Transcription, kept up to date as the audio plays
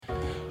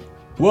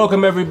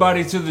Welcome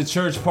everybody to the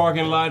Church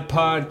Parking Lot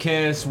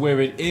Podcast, where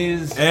it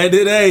is and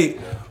it ain't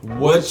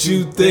what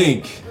you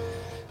think.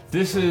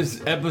 This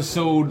is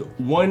episode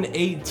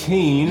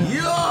 118.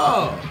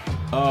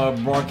 Yeah.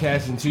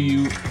 Broadcasting to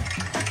you.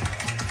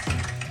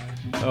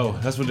 Oh,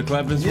 that's what the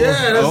clap is for?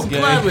 Yeah, that's the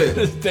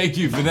clapping. Thank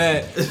you for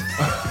that.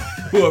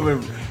 Whoever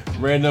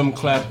random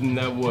clapping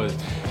that was.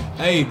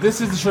 Hey,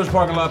 this is the Church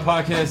Parking Lot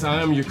Podcast.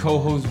 I am your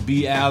co-host,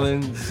 B.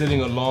 Allen,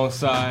 sitting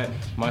alongside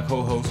my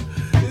co-host.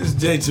 It's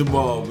Jay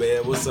Jamal,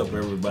 man. What's up,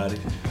 everybody?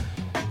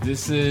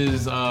 This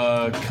is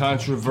a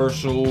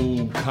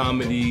controversial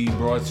comedy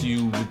brought to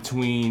you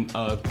between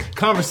a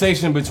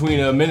conversation between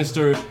a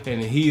minister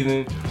and a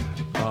heathen.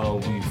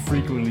 We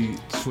frequently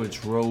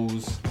switch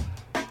roles.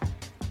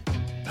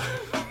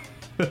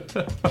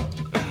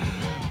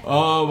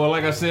 Well,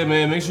 like I said,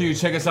 man, make sure you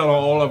check us out on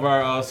all of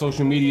our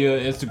social media,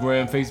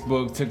 Instagram,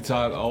 Facebook,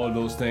 TikTok, all of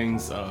those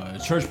things.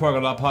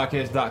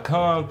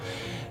 ChurchParkingLotPodcast.com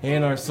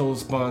and our sole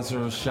sponsor,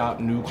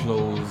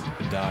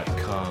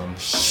 ShopNewClothes.com.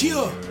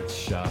 Sure.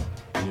 Shop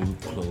New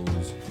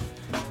Clothes.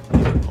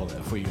 All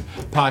that for you.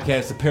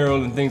 Podcast,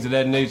 apparel, and things of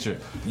that nature.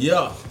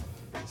 Yeah.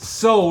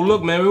 So,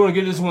 look, man, we want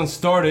to get this one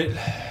started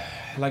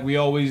like we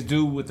always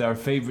do with our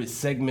favorite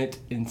segment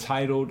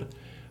entitled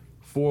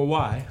For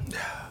Why.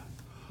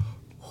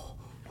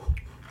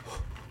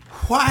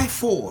 Why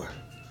for?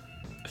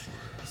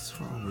 What's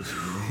wrong with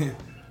you, man?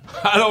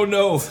 I don't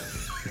know.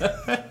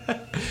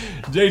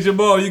 Jay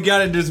Jamal, you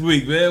got it this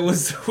week, man.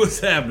 What's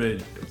happening?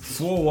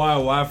 For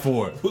why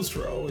for? What's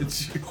wrong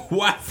with you?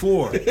 Why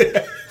for?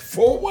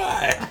 For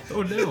why?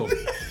 Oh no.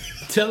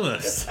 Tell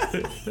us.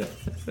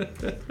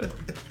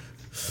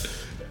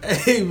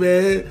 Hey,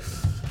 man.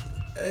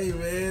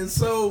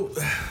 So,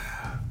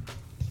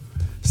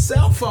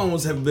 cell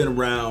phones have been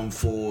around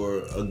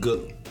for a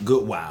good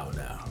while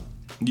now.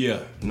 Yeah,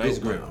 nice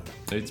Good grip. wow.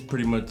 It's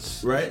pretty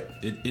much Right?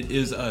 It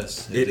is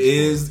us. It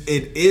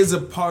is a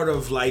part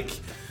of like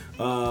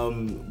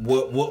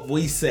what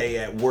we say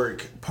at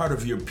work, part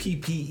of your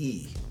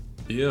PPE.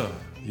 Yeah.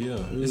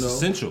 It's know?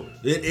 essential.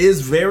 It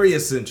is very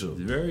essential.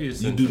 Very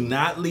essential. You do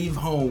not leave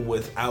home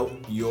without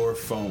your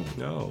phone.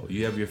 No,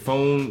 you have your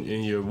phone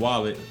and your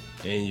wallet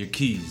and your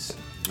keys.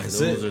 That's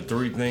Those it. are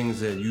three things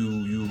that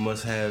you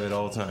must have at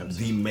all times.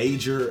 The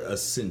major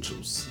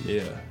essentials.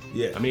 Yeah.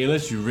 Yeah. I mean,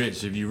 unless you're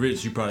rich. If you're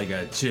rich, you probably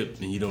got a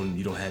chip and you don't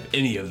have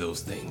any of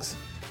those things.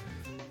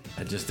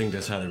 I just think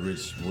that's how the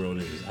rich world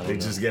is. I don't They know.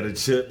 just get a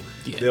chip.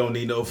 Yeah. They don't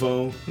need no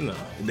phone. No.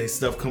 They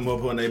stuff come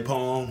up on their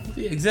palm.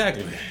 Yeah,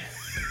 exactly.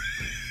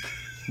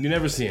 You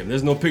never see them.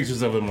 There's no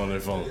pictures of them on their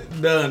phone.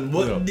 Done.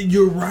 What? No.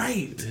 You're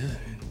right.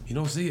 You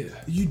don't see it.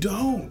 You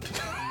don't.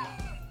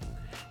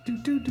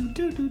 Do.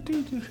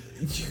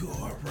 You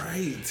are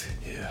right.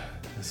 Yeah,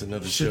 that's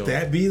another Should show.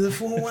 that be the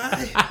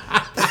 4Y?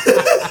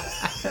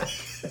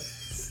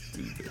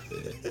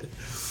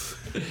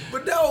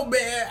 But no,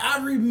 man, I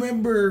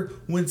remember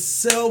when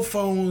cell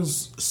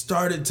phones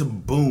started to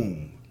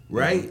boom,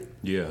 right?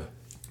 Yeah.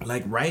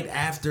 Like right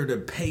after the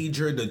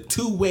pager, the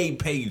two-way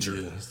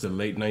pager. Yeah, it's the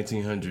late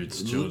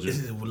 1900s,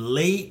 children.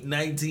 Late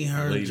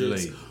 1900s,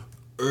 Late.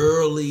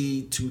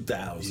 early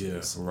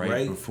 2000s. Yeah,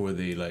 right before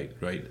they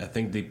I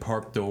think they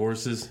parked the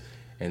horses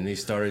and they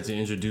started to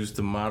introduce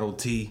the Model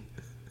T,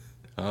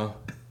 and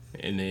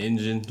the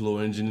engine, little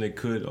engine they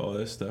could, all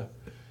that stuff.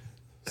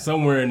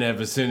 Somewhere in that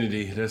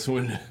vicinity, that's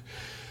when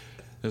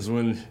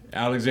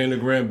Alexander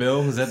Graham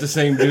Bell, is that the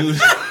same dude?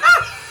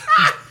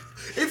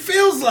 It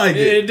feels like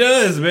it. It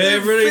does,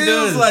 man. It really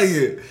feels does. like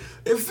it.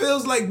 It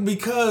feels like,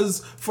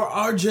 because for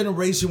our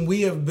generation,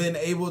 we have been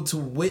able to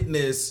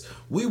witness,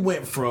 we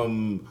went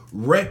from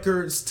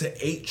records to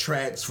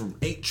 8-tracks, from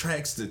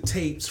 8-tracks to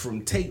tapes,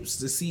 from tapes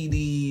to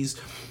CDs,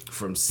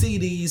 from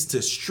CDs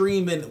to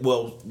streaming,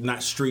 well,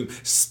 not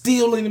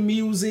stealing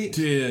music.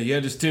 Yeah, you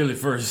had to steal it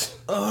first.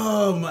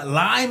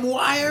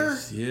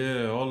 LimeWire.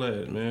 Yeah, all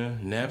that,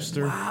 man.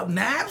 Napster. Wow,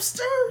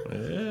 Napster?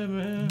 Yeah,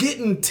 man.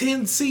 Getting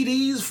 10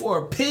 CDs for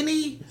a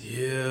penny?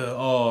 Yeah.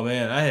 Oh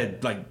man, I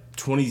had like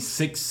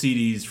 26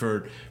 CDs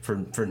for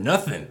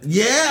nothing. I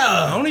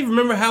Yeah. don't even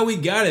remember how we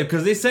got it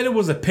because they said it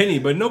was a penny,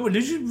 but nobody.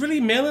 Did you really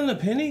mail in a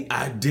penny?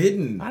 I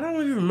didn't. I don't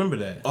even remember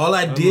that. All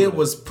I did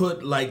was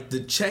put like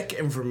the check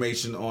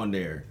information on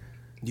there.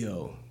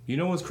 Yo, you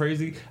know what's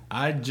crazy?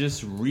 I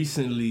just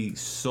recently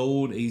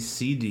sold a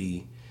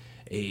CD,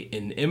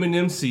 an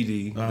Eminem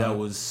CD that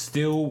was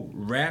still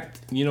wrapped.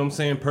 You know what I'm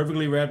saying?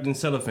 Perfectly wrapped in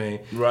cellophane.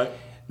 Right.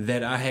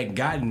 That I had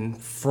gotten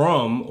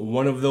from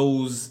one of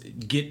those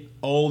get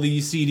all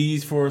these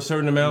CDs for a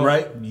certain amount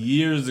Right.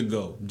 years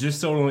ago.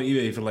 Just sold on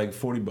eBay for like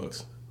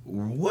 $40.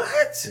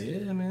 What?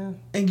 Yeah,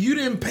 man. And you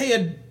didn't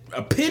pay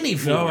a penny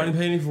for No, I it? didn't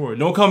pay any for it.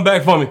 Don't come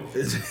back for me.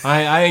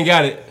 I ain't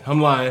got it. I'm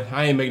lying.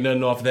 I ain't make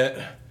nothing off that.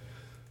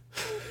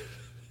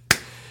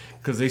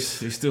 Cause they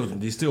still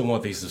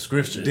want their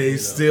subscription. They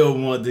still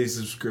want their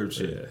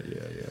subscription.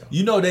 Yeah.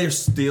 You know they're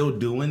still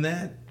doing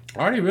that?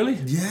 Are they really?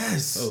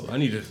 Yes. Oh, I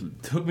need to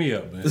hook me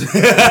up, man.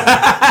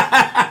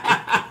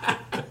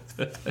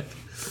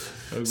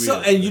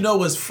 So, and you know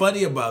what's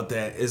funny about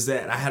that is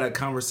that I had a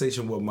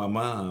conversation with my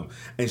mom,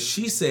 and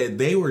she said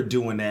they were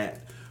doing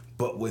that,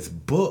 but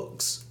with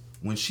books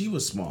when she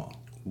was small.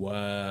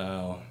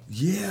 Wow.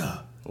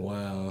 Yeah.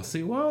 Wow.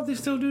 See, why don't they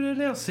still do that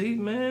now? See,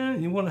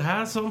 man, you want to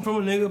hide something from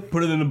a nigga?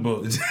 Put it in the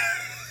book.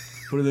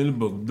 Put it in the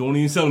book. Don't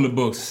even sell them the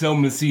books. Sell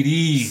them the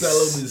CDs. Sell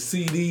them the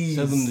CDs.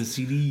 Sell them the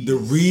CDs. The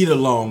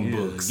read-along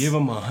books. Give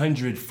them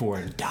 $100 for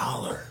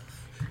 $1.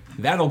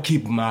 That'll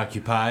keep him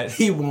occupied.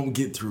 He won't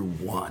get through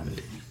one.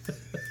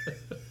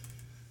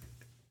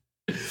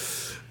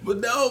 But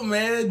no,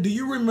 man. Do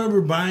you remember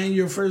buying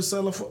your first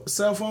cell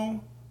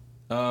phone?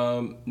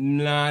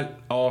 Not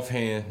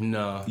offhand.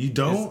 No. You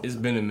don't? It's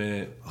been a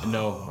minute.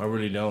 No, I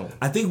really don't.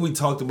 I think we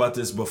talked about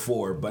this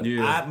before, but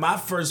my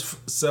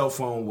first cell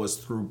phone was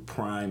through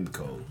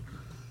PrimeCo.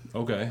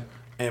 Okay.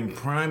 And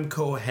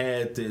PrimeCo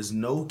had this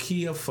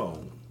Nokia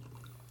phone.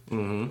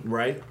 Mm-hmm.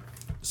 Right?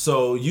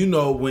 So, you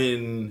know,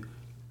 when...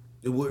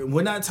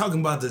 We're not talking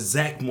about the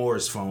Zach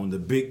Morris phone, the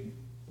big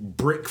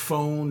brick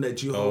phone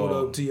that you hold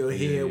up to your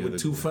head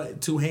with two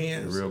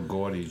hands. The real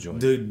gaudy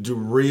joint. The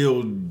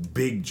real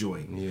big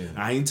joint. Yeah.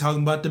 I ain't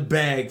talking about the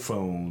bag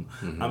phone.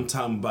 Mm-hmm. I'm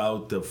talking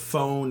about the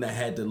phone that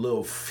had the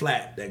little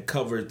flap that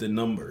covered the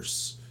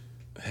numbers.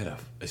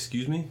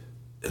 Excuse me?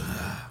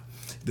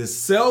 The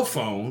cell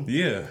phone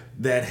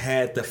that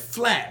had the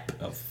flap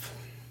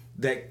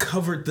that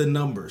covered the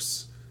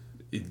numbers.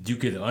 You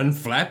could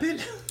unflap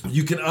it?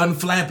 You can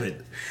unflap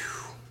it.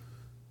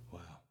 Wow.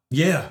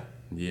 Yeah.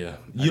 Yeah.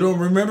 You don't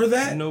remember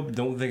that? Nope,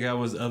 don't think I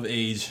was of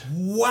age.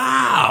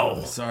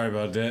 Wow. Sorry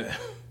about that.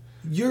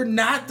 You're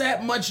not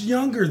that much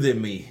younger than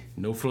me.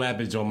 No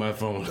flappage on my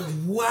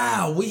phone.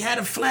 Wow, we had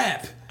a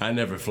flap. I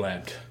never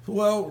flapped.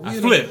 Well, I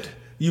flipped.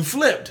 You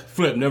flipped?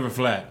 Flip, never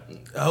flap.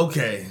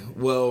 Okay,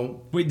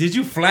 well... Wait, did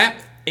you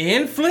flap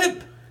and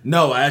flip?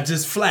 No, I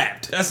just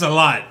flapped. That's a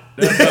lot.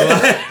 That's a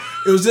lot.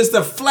 It was just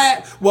a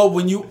flap. Well,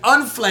 when you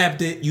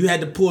unflapped it, you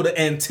had to pull the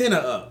antenna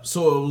up.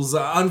 So it was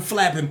an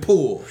unflap and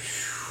pull.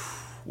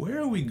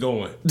 Where are we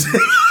going?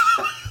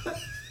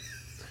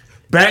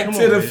 Back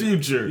to the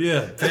future.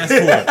 Yeah, fast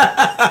forward.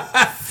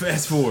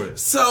 Fast forward.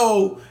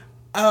 So,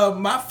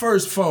 my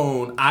first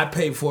phone, I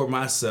paid for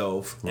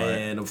myself. Right.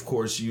 And, of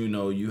course, you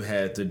know, you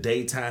had the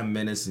daytime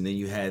minutes and then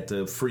you had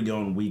the free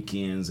on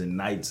weekends and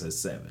nights at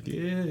 7.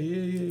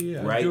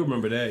 Yeah. Right? I do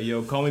remember that.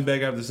 Yo, call me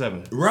back after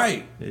 7.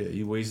 Right. Yeah,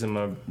 you wasting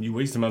my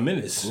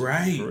minutes.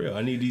 Right. For real.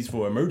 I need these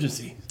for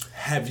emergency.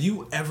 Have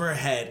you ever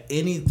had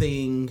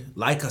anything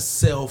like a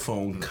cell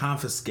phone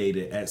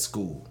confiscated at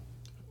school?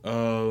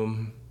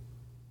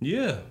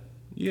 Yeah.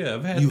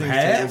 I've had things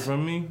taken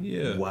from me.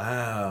 Yeah.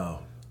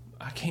 Wow.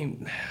 I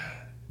can't.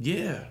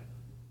 Yeah.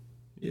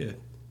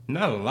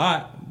 Not a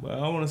lot, but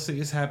I want to say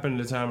it's happened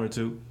a time or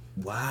two.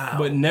 Wow.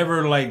 But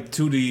never like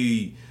to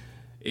the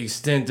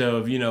extent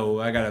of, you know,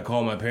 I gotta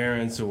call my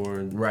parents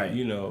or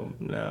you know,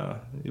 nah.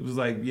 It was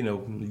like, you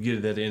know, you get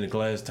it at the end of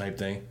class type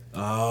thing.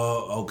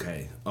 Oh,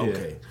 okay.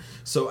 Yeah.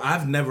 So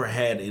I've never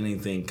had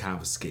anything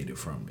confiscated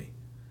from me.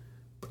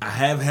 I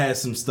have had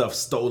some stuff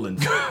stolen.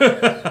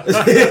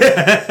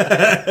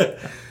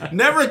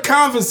 Never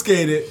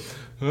confiscated,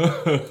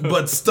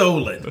 but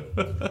stolen.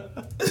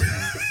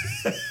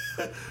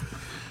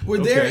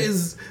 Well, there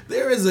is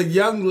a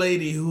young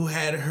lady who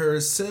had her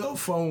cell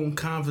phone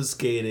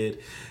confiscated,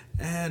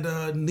 and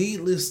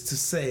needless to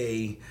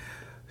say,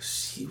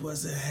 she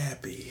wasn't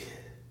happy.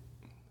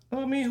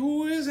 I mean,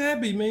 who is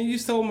happy, man? You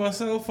stole my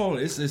cell phone.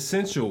 It's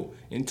essential.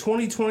 In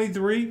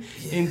 2023,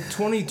 in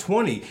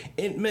 2020,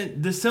 it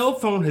meant the cell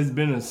phone has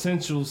been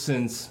essential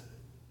since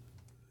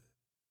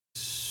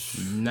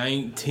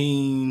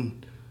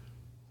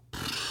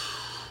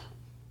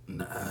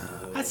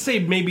I'd say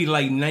maybe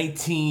like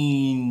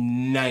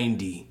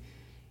 1990.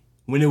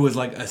 When it was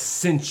like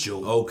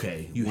essential.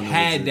 Okay. You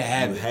had to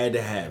have it. You had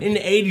to have it. In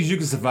the 80s, you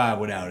could survive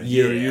without it.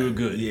 Yeah. You were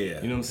good.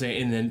 Yeah. You know what I'm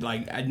saying? And then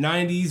like at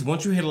 90s,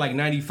 once you hit like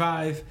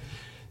 95.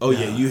 Oh,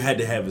 yeah, you had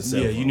to have a cell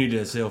phone. Yeah, you needed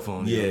a cell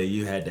phone. Yeah,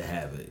 you had to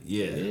have it.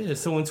 Yeah. Yeah,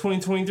 so in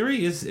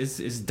 2023,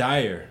 it's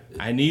dire.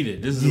 I need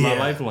it. This is my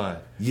lifeline.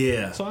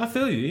 Yeah. So I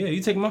feel you. Yeah,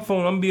 you take my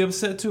phone, I'm going to be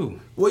upset too.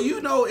 Well, you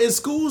know, in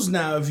schools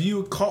now, if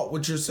you caught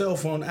with your cell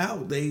phone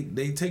out, they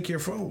take your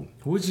phone.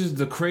 Which is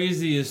the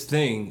craziest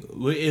thing,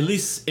 at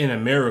least in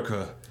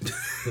America.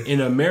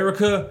 In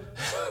America,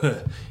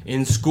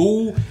 in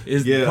school,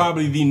 is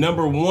probably the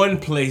number one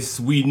place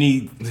we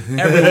need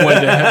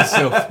everyone to have a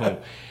cell phone.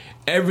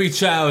 Every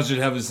child should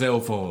have a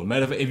cell phone.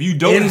 Matter of fact, if you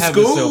don't have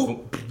a cell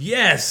phone,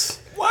 yes.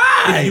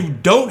 Why? If you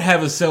don't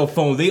have a cell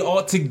phone, they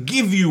ought to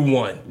give you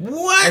one.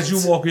 What? As you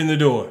walk in the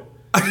door.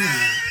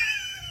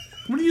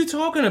 What are you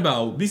talking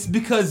about?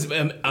 Because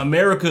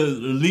America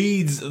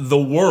leads the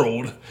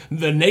world,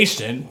 the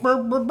nation,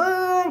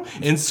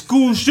 in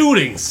school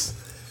shootings.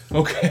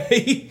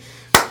 Okay?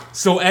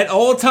 So at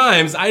all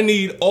times, I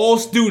need all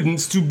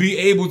students to be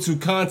able to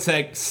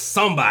contact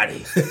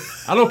somebody.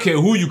 I don't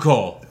care who you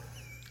call.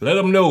 Let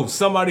them know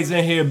somebody's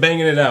in here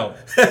banging it out.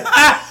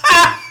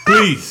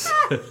 Please.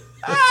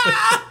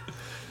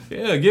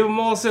 Yeah, give them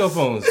all cell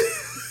phones.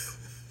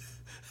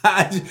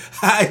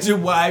 hide your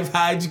wife,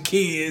 hide your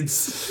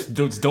kids.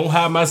 Don't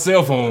hide my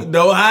cell phone.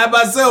 Don't hide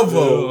my cell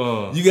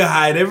phone. You can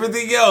hide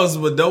everything else,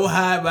 but don't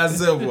hide my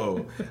cell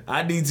phone.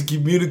 I need to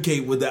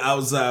communicate with the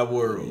outside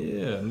world.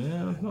 Yeah,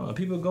 man. No,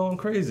 people going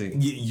crazy.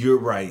 You're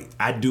right.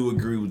 I do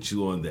agree with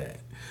you on that.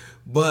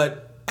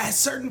 But at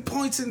certain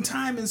points in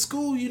time in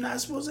school, you're not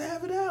supposed to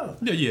have it out.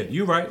 Yeah,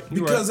 you're right.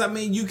 Because, I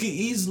mean, you can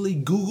easily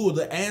Google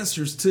the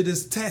answers to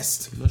this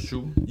test. That's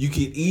true. You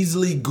can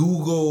easily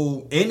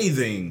Google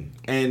anything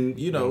and,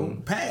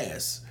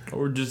 pass.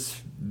 Or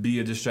just be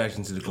a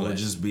distraction to the class. Or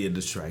just be a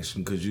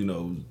distraction because, a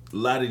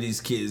lot of these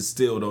kids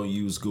still don't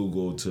use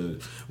Google to,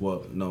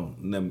 well, no,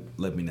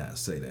 let me not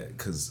say that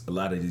because a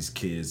lot of these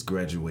kids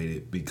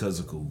graduated because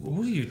of Google.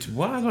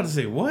 Why am I going to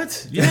say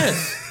what?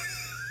 Yes.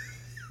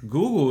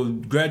 Google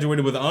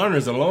graduated with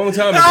honors a long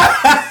time ago.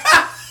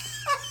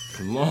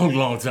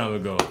 long time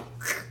ago.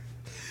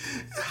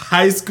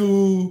 High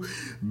school,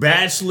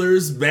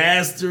 bachelor's,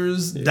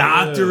 master's,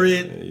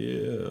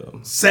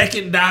 doctorate,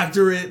 second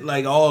doctorate,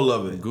 like all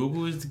of it.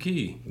 Google is the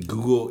key.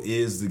 Google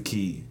is the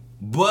key.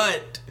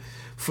 But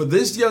for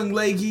this young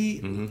lady,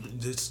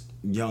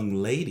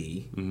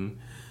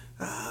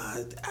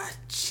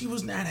 she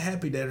was not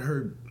happy that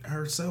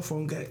her cell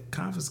phone got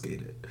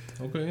confiscated.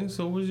 Okay,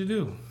 so what did you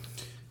do?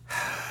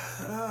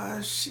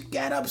 She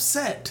got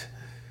upset.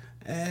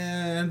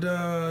 And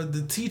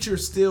the teacher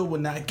still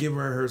would not give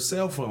her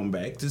cell phone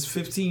back. This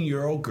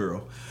 15-year-old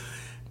girl.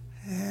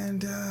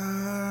 And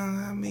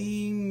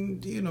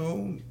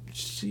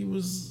she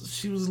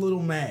was a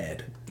little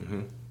mad.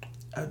 Mm-hmm.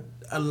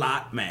 A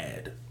lot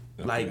mad.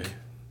 Okay.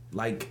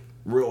 Like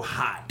real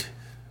hot.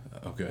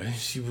 Okay.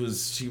 She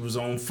was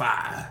on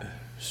fire.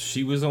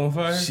 She was on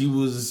fire? She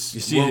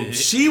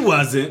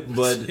wasn't,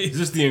 but... Is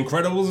this The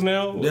Incredibles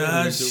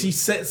now? She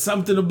set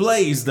something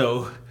ablaze,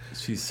 though.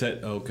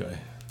 Okay.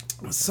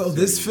 So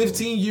this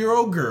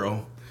 15-year-old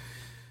girl,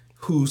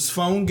 whose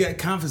phone got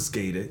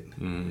confiscated,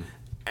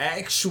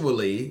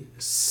 actually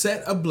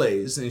set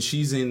ablaze, and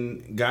she's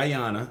in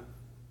Guyana.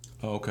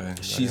 Okay.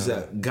 She's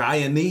a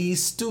Guyanese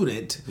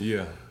student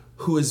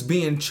who is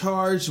being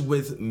charged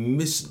with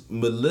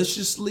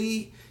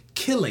maliciously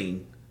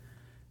killing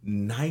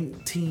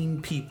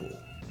 19 people.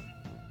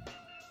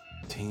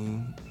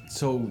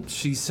 So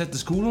she set the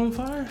school on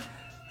fire?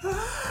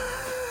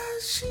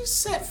 She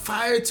set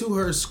fire to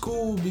her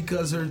school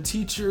because her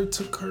teacher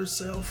took her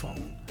cell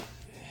phone.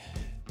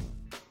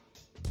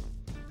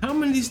 How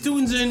many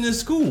students are in this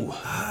school?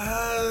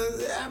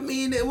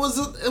 It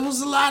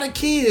was a lot of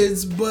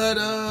kids,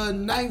 but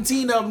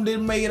 19 of them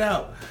didn't make it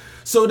out.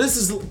 So this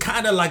is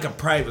kind of like a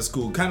private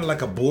school, kind of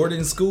like a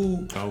boarding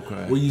school.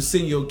 Okay. Where you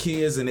send your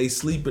kids and they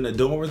sleep in a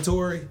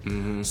dormitory.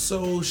 Mm-hmm.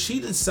 So she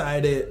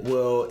decided,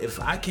 well, if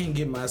I can't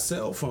get my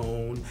cell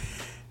phone,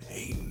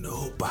 ain't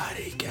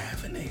nobody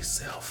having a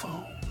cell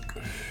phone.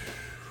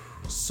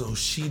 So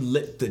she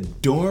lit the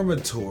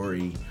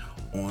dormitory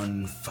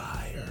on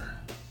fire.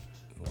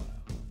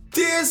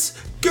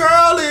 This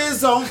girl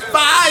is on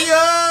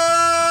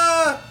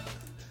fire!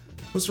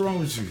 What's wrong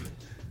with you?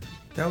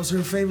 That was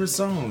her favorite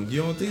song.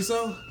 You don't think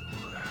so?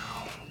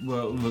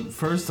 Well, look,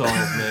 first off,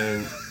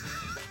 man,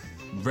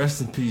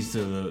 rest in peace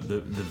to the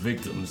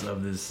victims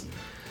of this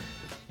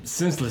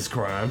senseless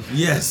crime.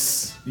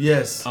 Yes.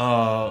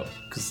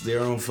 Because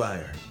they're on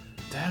fire.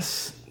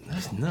 That's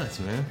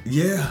nuts, man.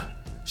 Yeah.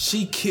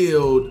 She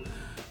killed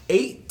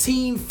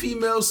 18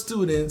 female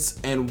students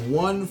and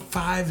one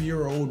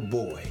 5-year-old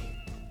boy.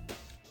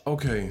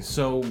 Okay,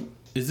 so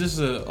is this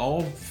a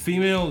all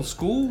female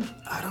school?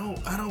 I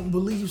don't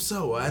believe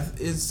so.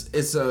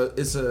 It's a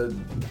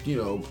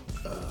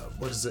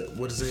what is it?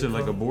 Is it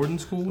like a boarding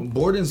school?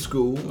 Boarding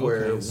school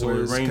where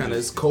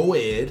it's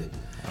co-ed.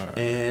 Right.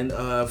 And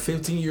a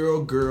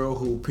 15-year-old girl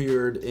who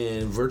appeared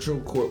in virtual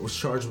court was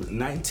charged with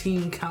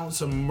 19 counts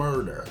of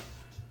murder.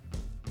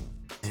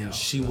 And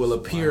she will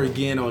appear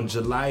again on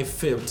July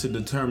 5th to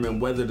determine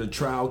whether the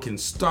trial can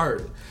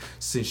start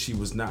since she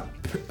was not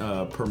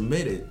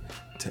permitted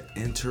to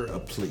enter a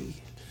plea.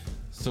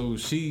 So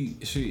she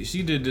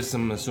did this,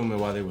 I'm assuming,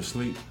 while they were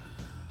asleep?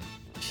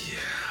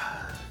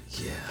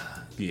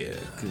 Yeah,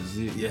 because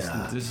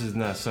this is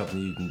not something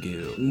you can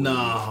get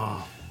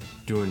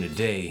during the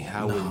day.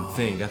 I wouldn't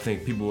think. I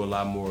think people are a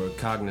lot more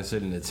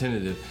cognizant and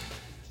attentive.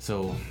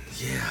 So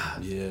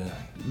yeah.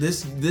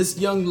 This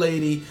young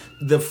lady,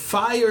 the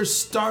fire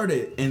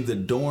started in the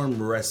dorm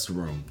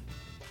restroom.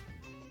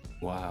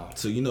 Wow.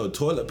 So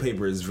toilet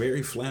paper is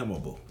very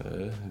flammable.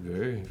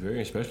 Very,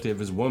 very, especially if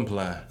it's one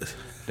ply.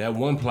 That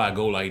one ply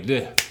go like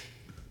this.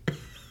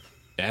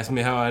 Ask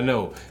me how I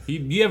know.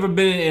 You ever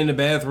been in the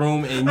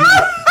bathroom and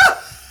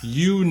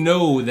you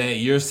know that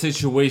your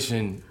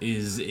situation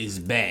is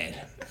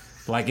bad?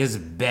 Like it's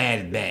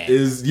bad.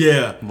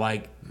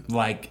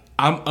 Like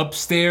I'm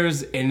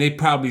upstairs and they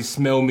probably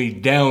smell me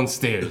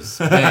downstairs.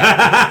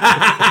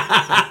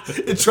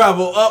 It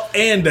travel up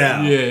and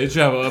down. Yeah, it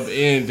travel up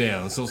and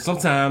down. So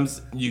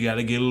sometimes you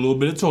gotta get a little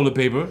bit of toilet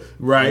paper.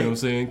 Right. You know what I'm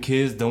saying?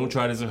 Kids, don't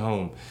try this at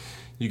home.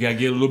 You gotta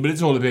get a little bit of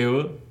toilet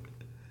paper.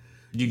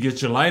 You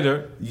get your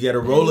lighter. You gotta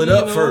roll it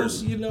up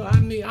first. You know, I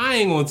mean, I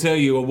ain't gonna tell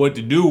you what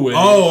to do with it.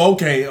 Oh,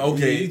 okay.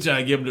 You trying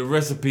to give them the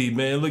recipe,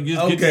 man. Look,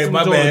 just Okay, get some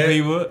my toilet bad.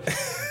 paper.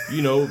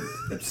 You know,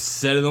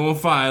 set it on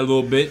fire a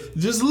little bit.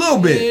 Just a little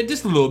bit. Yeah,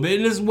 just a little bit.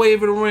 And just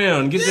wave it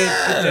around. Get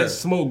that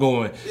smoke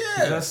going.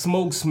 Yeah. That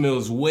smoke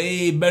smells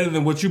way better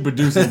than what you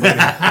producing, buddy.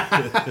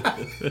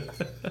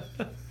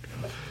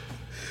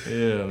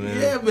 Yeah,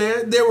 man. Yeah,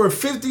 man. There were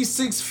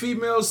 56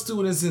 female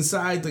students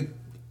inside the.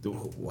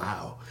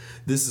 Wow.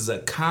 This is a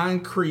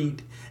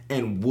concrete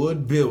and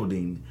wood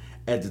building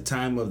at the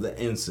time of the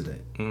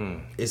incident.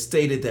 It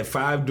stated that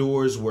 5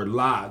 doors were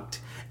locked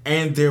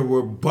and there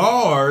were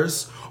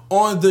bars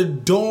on the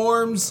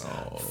dorm's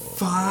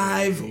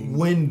 5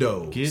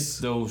 windows. Get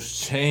those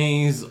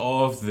chains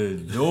off the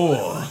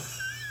door.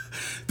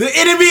 The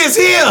enemy is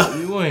here!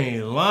 You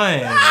ain't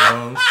lying,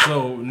 bro.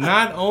 So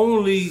not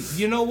only,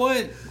 you know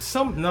what?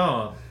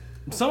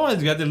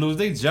 Somebody's got to lose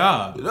their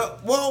job.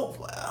 Well,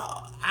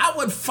 I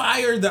would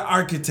fire the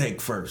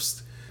architect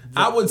first.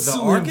 I would The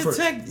sue architect?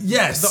 him for,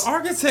 yes. The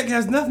architect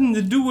has nothing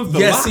to do with the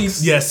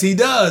locks. Yes, he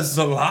does.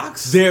 The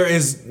locks? There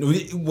is,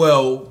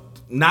 well,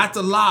 not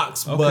the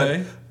locks, Okay.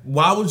 but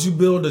why would you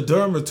build a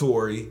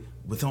dormitory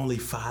with only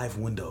 5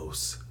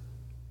 windows?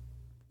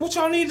 What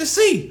y'all need to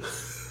see?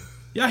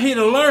 Y'all here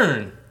to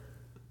learn.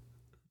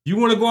 You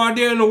want to go out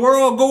there in the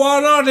world? Go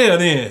out there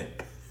then.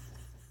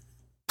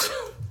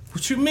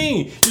 What you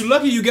mean? You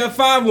lucky you got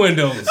 5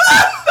 windows.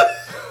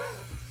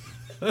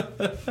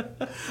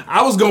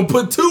 I was gonna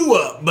put 2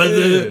 up, but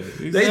Yeah,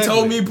 they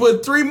told me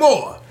put 3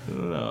 more.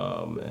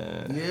 Oh,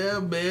 man. Yeah,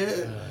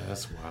 man.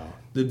 That's wild.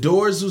 The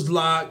doors was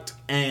locked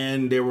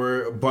and there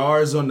were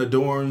bars on the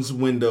dorm's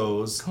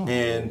windows.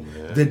 Man.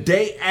 The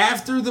day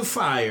after the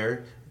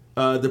fire,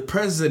 the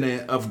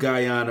president of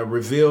Guyana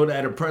revealed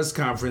at a press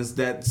conference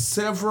that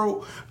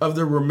several of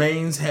the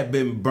remains had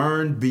been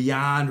burned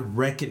beyond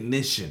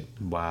recognition.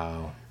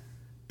 Wow.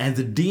 And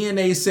the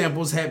DNA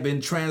samples had been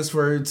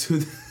transferred to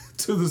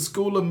the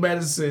School of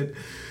Medicine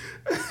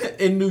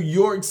in New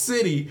York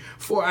City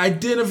for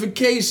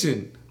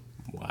identification.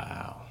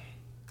 Wow.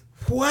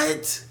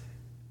 What?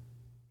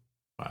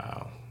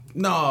 Wow.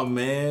 No,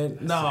 man.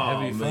 No,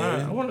 Heavy fire. I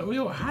man.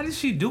 wonder, how did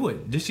she do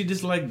it? Did she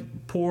just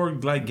like pour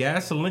like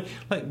gasoline?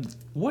 Like,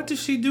 what did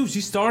she do?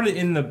 She started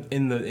in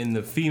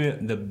the female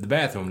the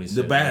bathroom. They The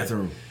said,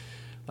 bathroom. right?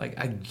 Like,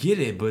 I get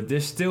it, but there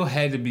still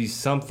had to be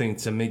something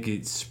to make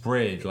it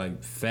spread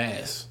like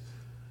fast.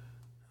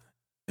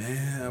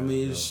 Man, I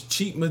mean, it's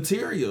cheap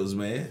materials,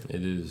 man.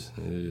 It is.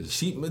 It is.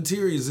 Cheap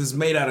materials is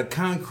made out of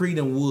concrete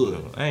and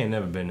wood. I ain't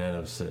never been that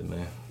upset,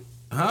 man.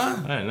 Huh?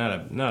 I ain't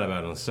not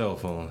about on cell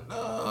phone.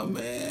 Oh,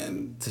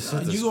 man.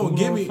 set the You school gonna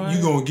give on me? fire?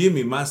 You gonna give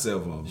me my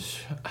cell phone?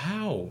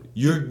 How?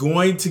 You're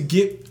going to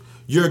give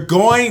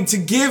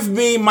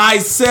me my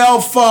cell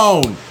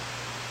phone.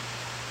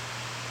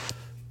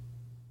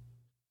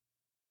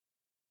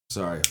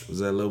 Sorry, was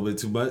that a little bit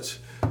too much?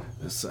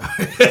 Sorry.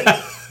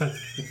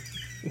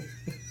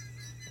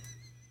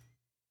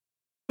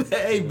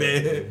 Hey,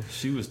 man.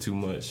 She was too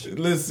much.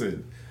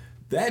 Listen,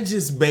 that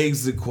just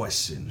begs the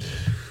question.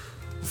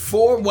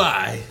 For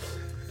why?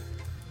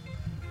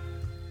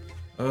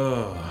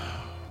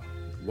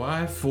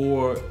 Why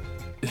for?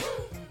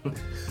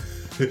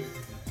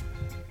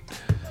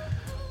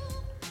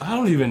 I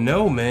don't even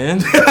know, man.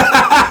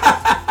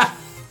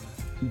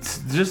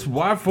 Just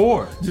why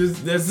for?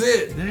 Just that's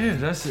it. Yeah,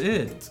 that's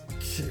it.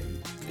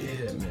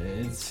 Yeah,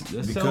 man. The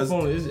cell Because-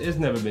 phone it's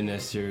never been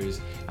that serious.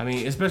 I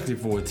mean, especially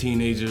for a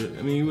teenager.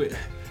 I mean,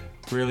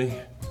 really?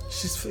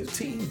 She's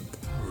 15.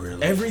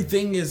 Really?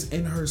 Everything is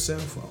in her cell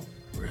phone.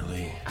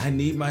 Really? I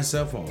need my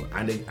cell phone.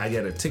 I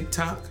got a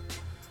TikTok.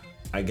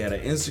 I got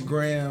an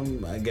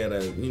Instagram. I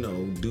gotta,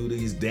 do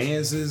these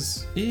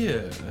dances,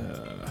 Yeah.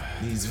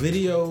 these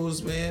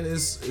videos, man.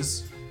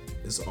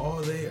 It's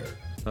all there.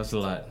 That's a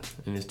lot,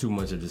 and it's too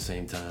much at the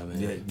same time, man.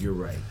 Yeah, you're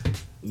right.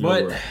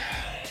 But right.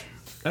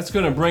 that's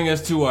gonna bring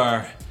us to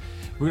our.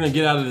 We're gonna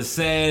get out of the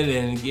sad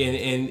and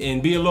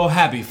be a little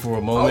happy for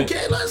a moment.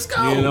 Okay, let's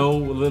go. You know,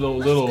 a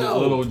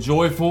little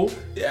joyful.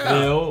 Yeah. You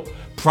know,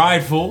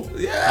 prideful.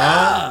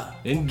 Yeah.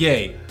 And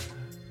gay.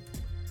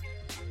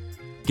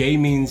 Gay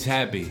means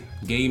happy.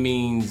 Gay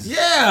means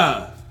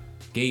Yeah.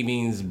 Gay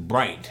means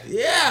bright.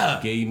 Yeah.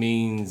 Gay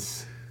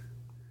means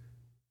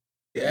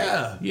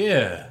Yeah.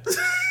 yeah.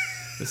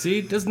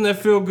 See, doesn't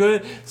that feel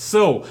good?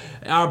 So,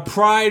 our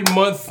Pride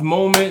Month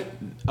moment,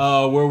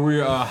 where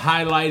we're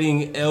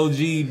highlighting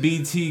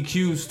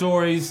LGBTQ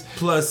stories.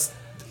 Plus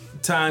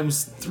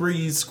times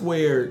 3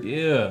 squared.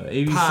 Yeah,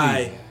 ABC,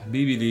 Pie.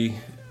 BBD.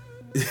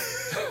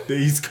 The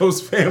East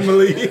Coast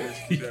family.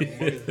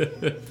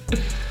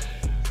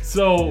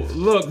 So,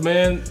 look,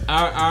 man,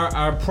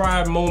 our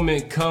Pride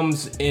moment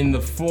comes in the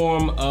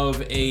form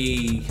of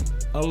a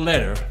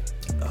letter.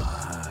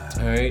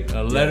 All right,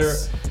 a letter.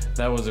 Yes.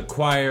 That was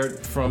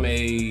acquired from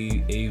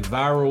a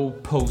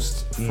viral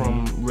post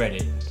from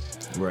Reddit.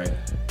 Right.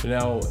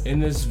 Now, in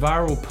this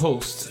viral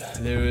post,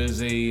 there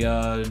is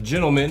a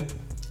gentleman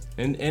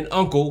and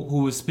uncle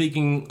who was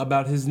speaking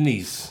about his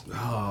niece.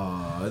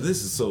 Oh,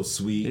 this is so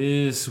sweet. It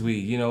is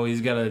sweet. You know,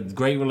 he's got a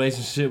great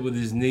relationship with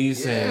his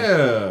niece,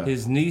 Yeah. and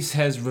his niece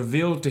has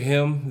revealed to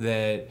him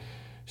that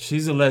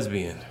she's a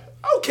lesbian.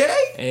 Okay.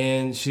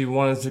 And she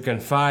wants to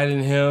confide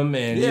in him,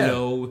 and Yeah. you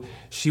know,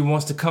 she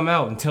wants to come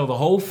out and tell the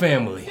whole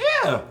family.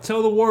 Yeah.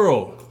 Tell the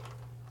world.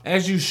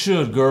 As you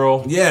should,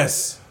 girl.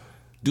 Yes.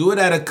 Do it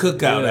at a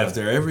cookout Yeah.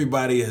 after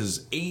everybody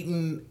has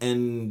eaten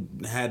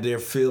and had their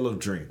fill of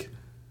drink.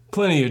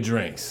 Plenty of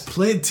drinks.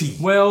 Plenty.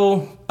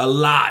 Well, A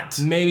lot.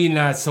 maybe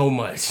not so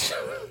much.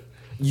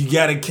 You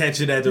gotta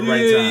catch it at the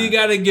right Yeah, time. you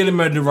gotta get them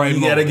at the right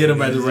moment. You gotta get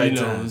 'em at the right You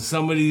know, time.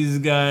 some of these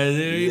guys,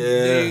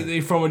 Yeah.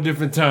 they from a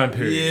different time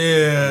period.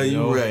 Yeah, You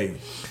know? you're right.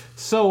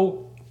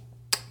 So,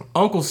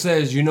 Uncle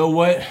says, you know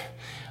what?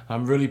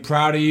 I'm really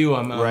proud of you.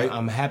 Right.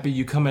 I'm happy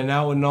you coming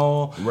out and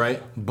all.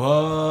 Right.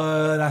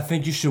 But I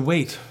think you should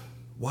wait.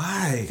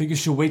 Why? I think you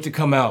should wait to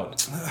come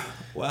out.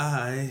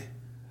 Why?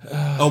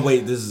 Oh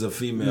wait, this is a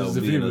female. This is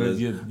a being a female.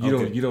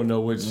 lesbian. You don't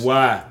know which.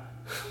 Why?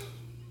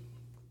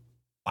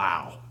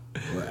 Wow.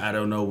 Well, I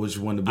don't know which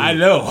one to be. I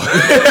know.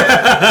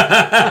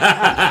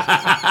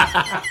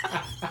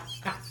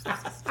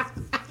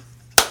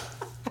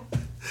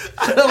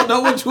 I don't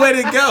know which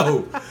way to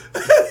go.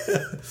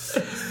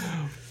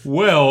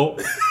 Well,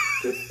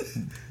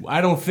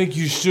 I don't think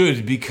you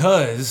should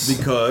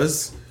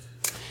because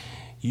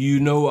you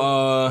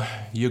know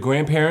your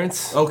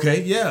grandparents,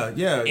 Okay, yeah.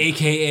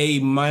 aka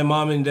my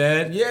mom and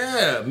dad.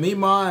 Yeah, me,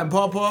 ma, and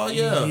papa,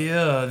 yeah.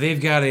 Yeah, they've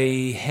got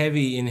a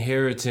heavy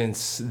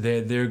inheritance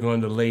that they're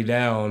going to lay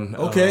down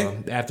Okay.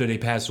 after they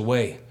pass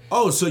away.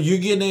 Oh, so you're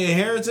getting an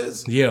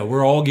inheritance? Yeah,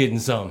 we're all getting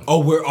some. Oh,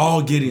 we're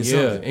all getting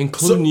Yeah, something.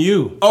 including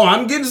you. Oh,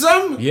 I'm getting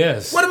something?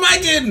 Yes. What am I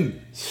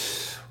getting?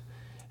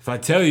 If I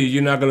tell you,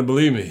 you're not going to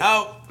believe me.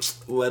 Oh,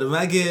 what am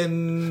I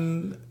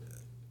getting?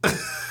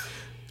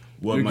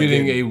 What You're am I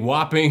getting a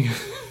whopping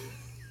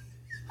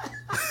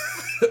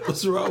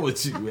What's wrong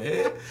with you,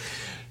 man?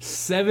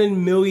 $7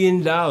 million.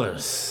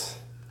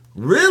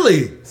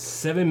 Really?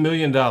 $7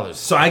 million.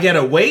 So I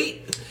gotta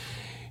wait?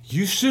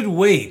 You should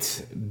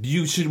wait.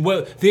 You should.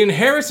 Well, the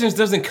inheritance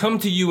doesn't come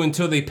to you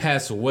until they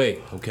pass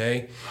away.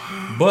 Okay,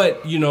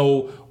 but you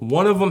know,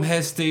 one of them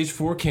has stage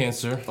 4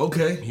 cancer.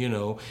 Okay. You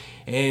know,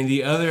 and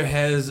the other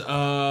has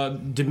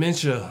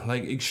dementia,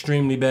 like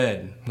extremely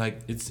bad.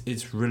 Like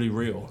it's really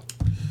real.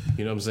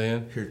 You know what I'm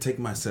saying? Here, take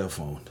my cell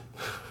phone.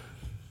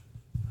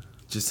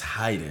 Just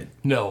hide it.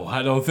 No,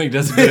 I don't think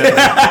that's a good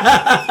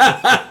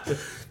idea.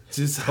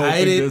 Just Don't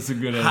hide think it. that's a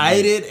good idea.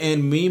 Hide it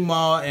in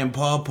Mima and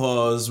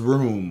Papa's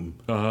room.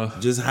 Uh-huh.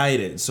 Just hide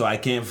it so I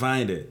can't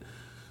find it.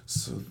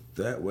 So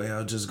that way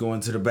I'll just go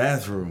into the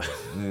bathroom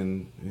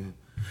and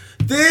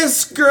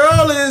this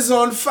girl is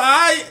on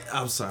fire.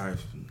 I'm sorry.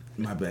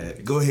 My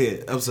bad. Go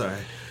ahead. I'm sorry.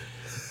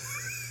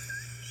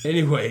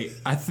 Anyway,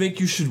 I think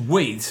you should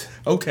wait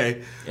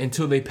Okay.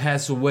 until they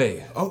pass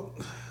away. Oh.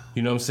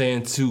 You know what I'm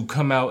saying? To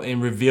come out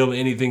and reveal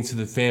anything to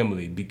the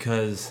family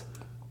because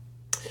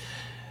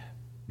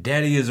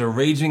Daddy is a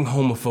raging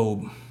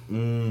homophobe.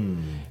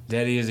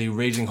 Daddy is a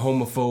raging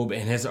homophobe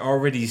and has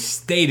already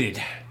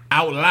stated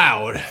out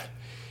loud,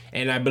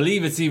 and I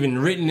believe it's even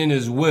written in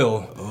his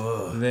will,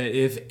 that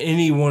if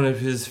any one of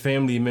his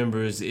family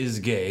members is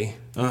gay,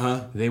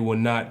 they will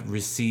not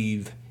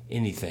receive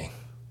anything.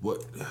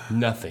 What?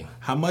 Nothing.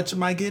 How much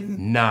am I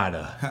getting?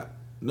 Nada.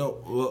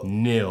 No. Well,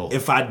 Nil.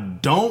 if I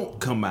don't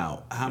come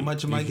out, how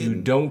much am I If you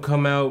getting? don't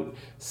come out,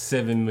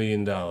 $7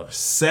 million.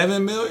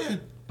 7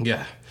 million?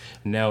 Yeah.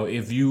 Now,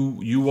 if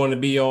you want to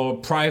be all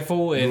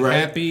prideful and Right.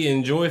 happy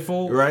and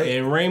joyful Right.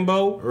 and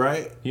rainbow,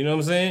 Right? you know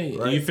what I'm saying?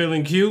 Right. You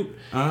feeling cute?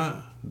 Uh-huh.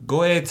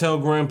 Go ahead, tell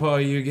Grandpa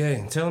you're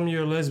gay. Tell him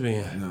you're a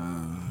lesbian.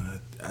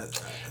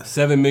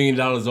 $7 million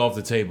off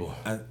the table.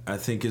 I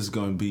think it's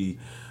going to be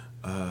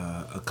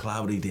a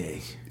cloudy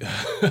day.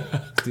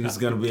 I think it's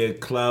going to be a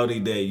cloudy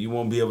day. You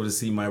won't be able to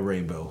see my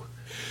rainbow.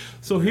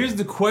 So here's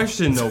the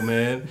question, though,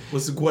 man.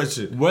 What's the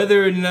question?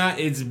 Whether or not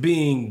it's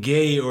being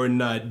gay or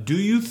not, do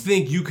you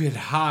think you could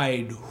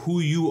hide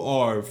who you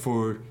are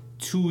for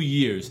 2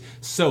 years?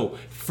 So,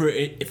 for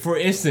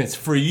instance,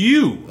 for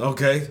you,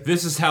 Okay.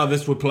 this is how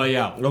this would play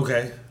out.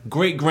 Okay.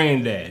 Great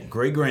granddad,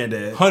 Great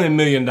granddad. $100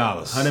 million.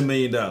 $100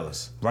 million.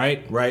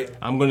 Right? Right.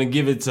 I'm gonna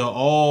give it to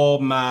all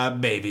my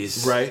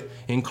babies. Right.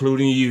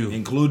 Including you.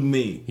 Including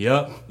me.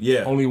 Yup.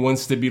 Yeah. Only one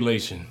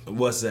stipulation.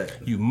 What's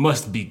that? You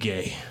must be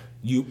gay.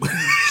 You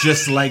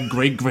Just like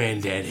great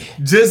granddaddy.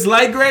 just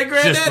like great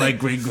granddad. Just like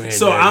great granddaddy.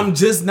 So I'm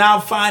just now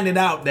finding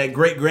out that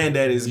great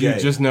granddad is You gay.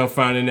 just now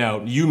finding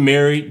out. You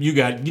married, you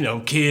got,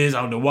 kids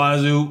out the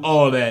wazoo,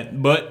 all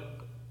that. But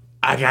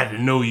I got to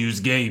know you's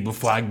gay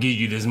before I give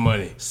you this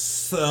money.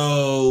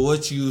 So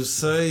what you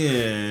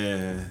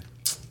saying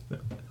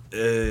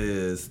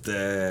is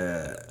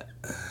that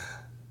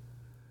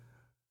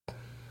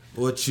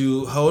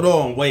hold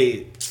on,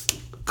 wait,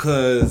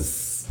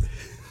 cause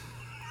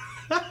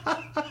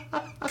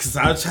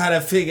I'm trying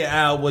to figure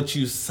out what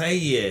you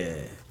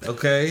saying,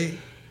 okay?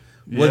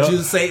 What you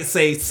say?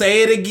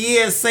 Say it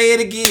again. Say it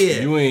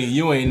again.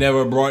 You ain't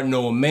never brought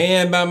no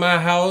man by my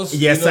house.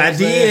 Yes, you know I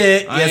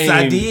did. Yes,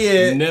 I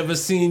did. Never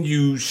seen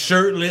you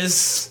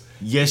shirtless.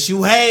 Yes,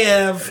 you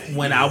have.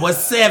 When I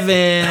was 7,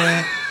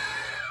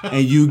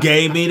 and you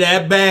gave me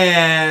that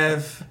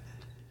bath,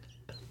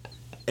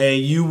 and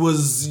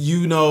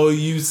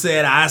you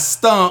said I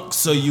stunk,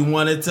 so you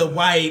wanted to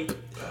wipe.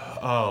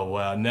 Oh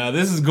wow! Now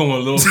this is going a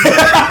little.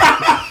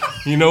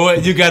 You know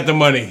what? You got the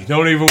money.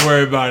 Don't even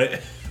worry about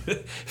it.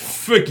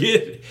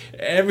 Forget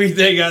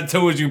everything I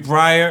told you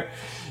prior.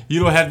 You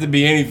don't have to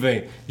be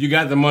anything. You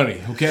got the money,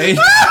 okay?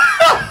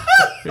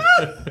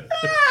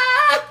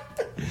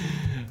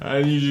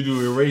 I need you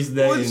to erase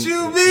that. What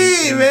you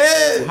mean,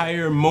 man?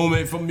 Entire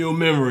moment from your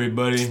memory,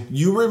 buddy.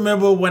 You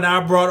remember when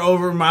I brought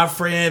over my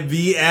friend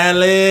V.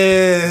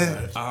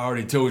 Allen? I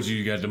already told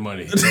you got the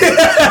money.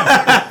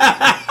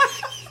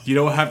 You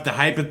don't have to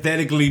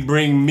hypothetically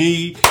bring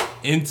me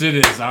into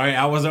this, all right?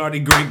 I was already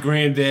great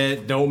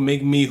granddad. Don't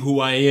make me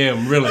who I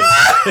am, really.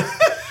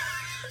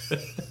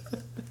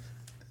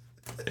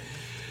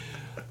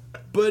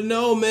 But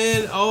no,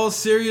 man. All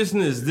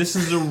seriousness, this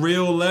is a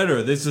real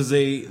letter. This is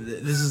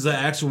an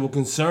actual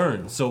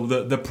concern. So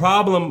the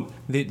problem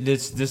that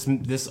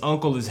this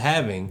uncle is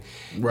having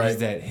is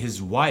that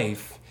his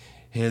wife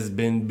has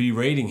been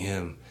berating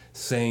him,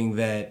 saying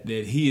that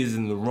he is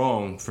in the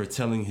wrong for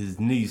telling his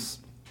niece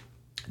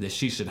that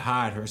she should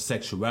hide her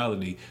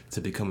sexuality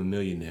to become a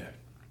millionaire.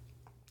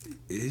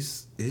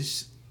 Is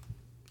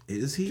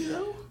he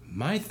though?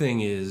 My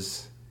thing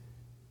is,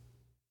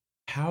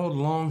 how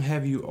long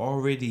have you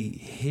already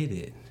hid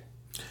it?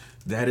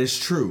 That is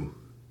true.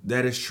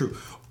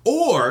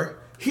 Or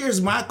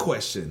here's my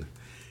question: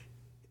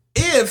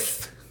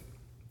 if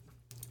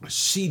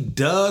she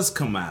does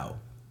come out,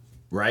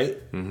 right?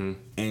 Mm-hmm.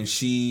 And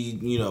she,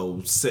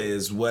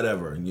 says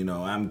whatever,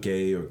 I'm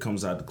gay, or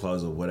comes out the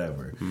closet or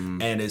whatever.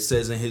 Mm-hmm. And it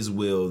says in his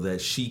will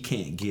that she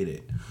can't get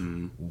it.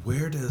 Mm-hmm.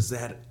 Where does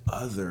that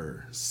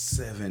other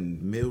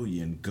 $7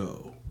 million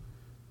go?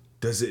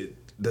 Does it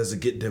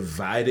get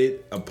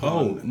divided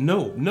upon?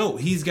 Oh, no.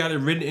 He's got it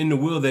written in the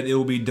will that it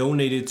will be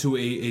donated to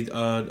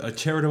a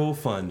charitable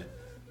fund.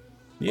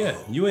 Yeah,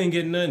 you ain't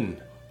getting nothing.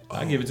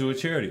 I give it to a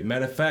charity.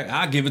 Matter of fact,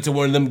 I'll give it to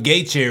one of them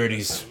gay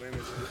charities.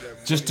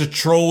 Just to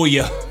troll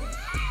you.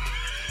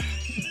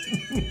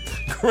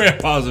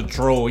 Grandpa's a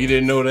troll. You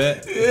didn't know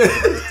that?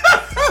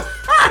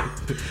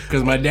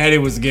 Because my daddy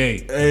was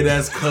gay. Hey,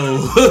 that's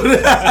cold.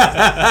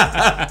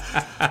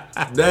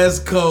 That's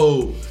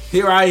cold.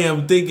 Here I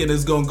am thinking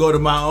it's going to go to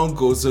my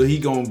uncle, so he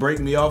going to break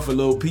me off a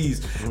little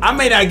piece. I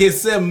may not get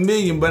 $7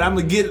 million, but I'm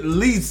going to get at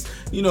least,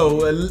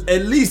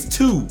 at least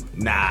 2.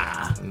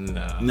 Nah,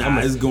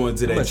 it's going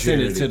to that charity.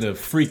 Send it to the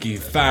Freaky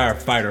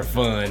Firefighter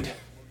Fund.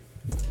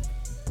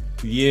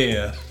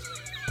 Yeah.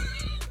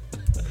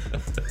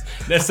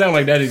 That sounds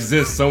like that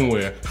exists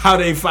somewhere. How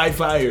they fight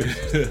fire.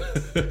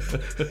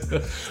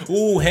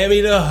 Ooh, hand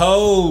me the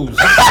hose.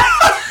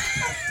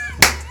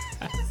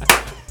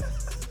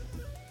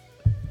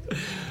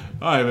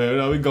 All right, man.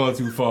 No, we're going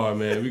too far,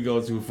 man. We're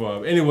going too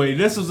far. Anyway,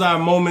 this was our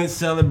moment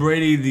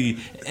celebrating the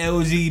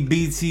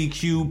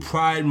LGBTQ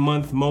Pride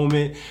Month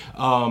moment.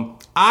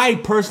 I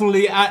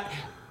personally,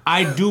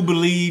 I do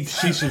believe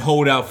she should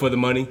hold out for the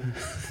money.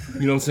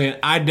 You know what I'm saying?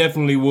 I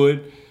definitely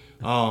would.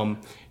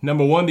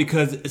 Number one,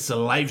 because it's a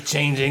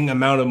life-changing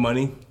amount of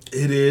money.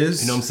 It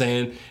is. You know what I'm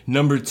saying?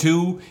 Number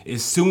two,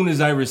 as soon as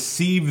I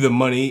receive the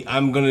money,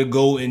 I'm going to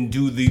go and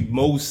do the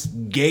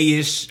most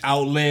gayish,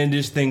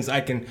 outlandish things I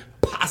can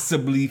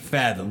possibly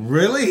fathom.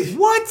 Really?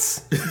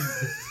 What?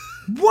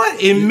 What?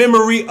 In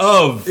memory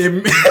of?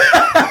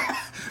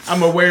 I'm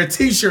going to wear a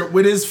t-shirt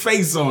with his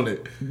face on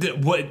it.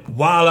 What?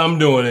 While I'm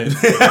doing it.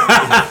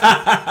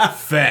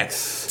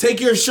 Facts. Take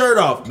your shirt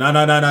off. No.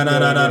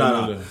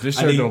 This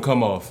shirt don't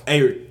come off.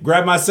 Hey,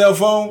 grab my cell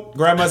phone.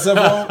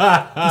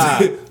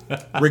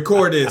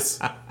 Record this.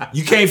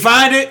 You can't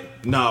find it?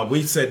 No,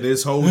 we set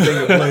this whole thing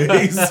in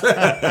place.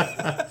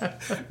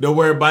 Don't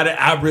worry about it.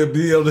 I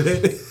revealed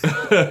it.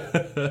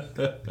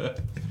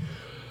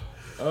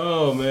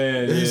 Oh,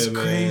 man. It's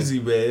crazy,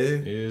 man.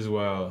 It is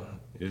wild.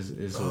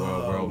 It's a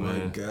wild world, man.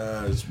 Oh, my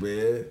gosh,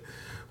 man.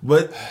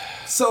 But,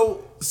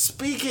 so,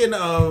 speaking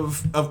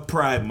of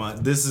Pride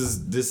Month, this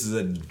is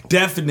a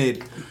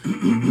definite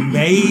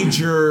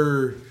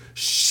major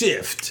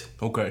shift.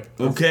 Okay?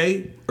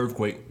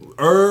 Earthquake.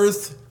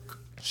 Earth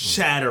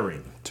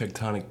shattering.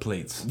 Tectonic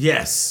plates.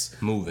 Yes.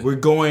 Moving. We're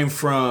going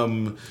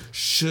from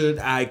should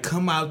I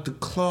come out the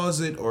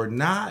closet or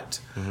not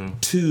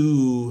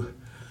to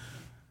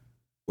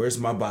where's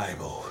my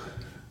Bible?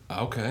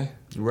 Okay.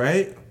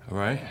 Right? All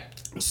right.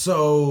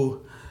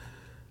 So,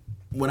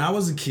 when I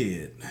was a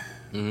kid,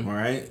 all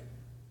right,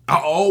 I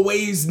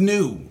always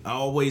knew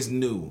I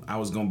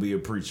was going to be a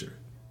preacher.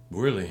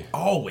 Really?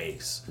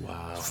 Always.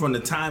 Wow. From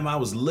the time I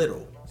was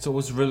little. So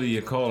what's really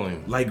your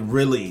calling? Like,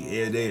 really,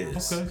 it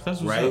is. Okay,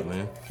 that's what's right? up,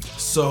 man.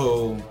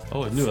 So...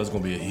 Oh, I knew I was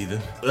going to be a heathen.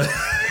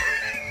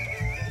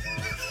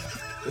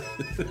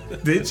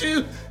 Did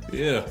you?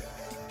 Yeah.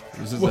 It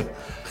was just like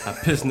I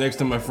pissed next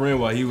to my friend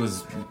while he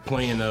was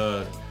playing,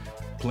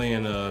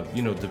 putting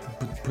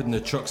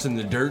the trucks in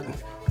the dirt.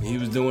 And he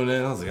was doing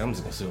that. I was like, I'm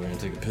just gonna sit over here and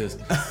take a piss.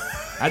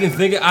 I didn't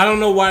think it. I don't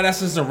know why. That's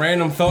just a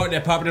random thought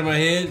that popped in my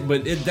head,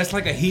 but that's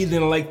like a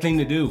heathen-like thing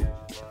to do.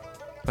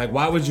 Like,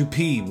 why would you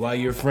pee while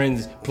your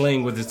friend's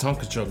playing with his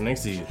Tonka truck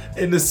next to you?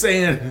 In the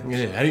sand.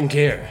 Yeah, I didn't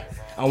care.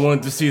 I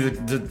wanted to see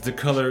the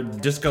color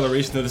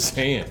discoloration of the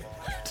sand.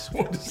 I just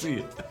wanted to see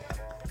it.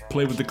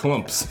 Play with the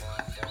clumps.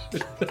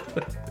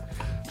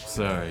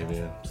 Sorry,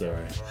 man.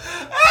 Sorry.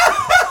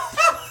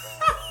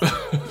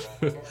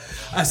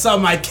 I saw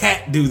my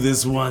cat do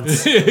this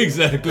once.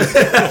 Exactly.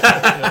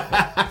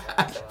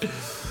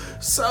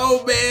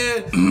 So,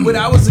 man, when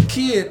I was a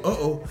kid,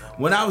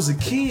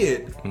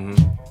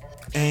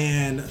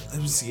 and let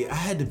me see, I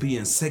had to be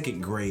in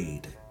 2nd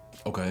grade.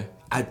 Okay.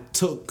 I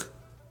took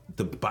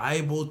the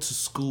Bible to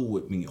school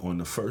with me on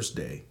the first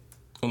day.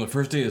 On the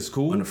first day of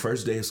school? On the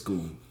first day of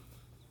school.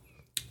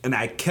 And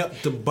I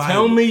kept the Bible.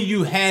 Tell me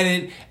you had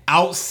it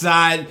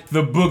outside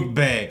the book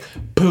bag.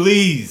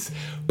 Please.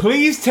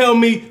 Please tell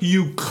me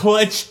you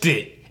clutched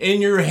it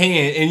in your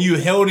hand and you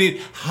held it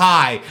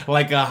high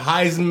like a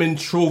Heisman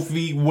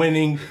Trophy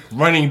winning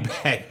running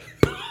back.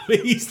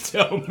 Please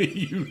tell me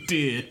you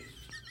did.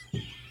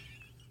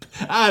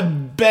 I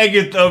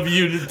beggeth of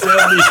you to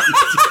tell me you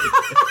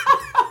did.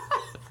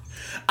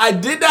 I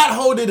did not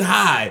hold it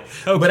high,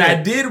 but I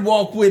did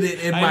walk with it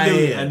in my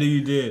hand. I knew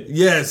you did.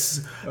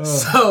 Yes.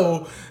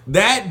 So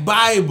that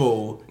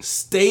Bible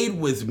stayed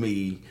with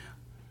me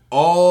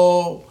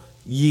all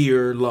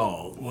year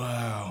long.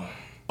 Wow.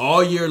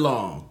 All year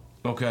long.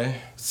 Okay.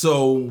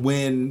 So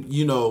when,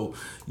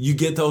 you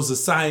get those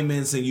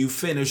assignments and you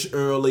finish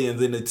early and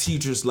then the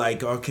teacher's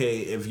like, okay,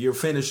 if you're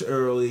finished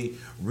early,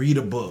 read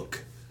a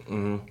book.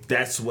 Mm-hmm.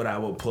 That's what I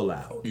would pull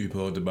out. You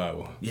pulled the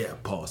Bible. Yeah,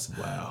 pause.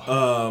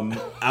 Wow.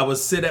 I would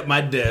sit at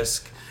my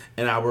desk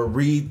and I would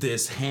read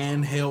this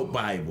handheld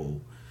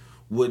Bible,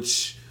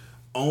 which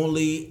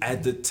only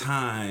at the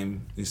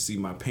time, you see,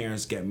 my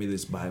parents got me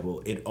this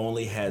Bible. It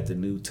only had the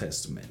New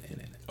Testament in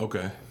it.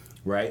 Okay.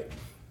 Right?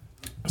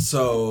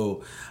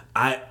 So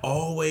I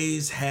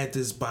always had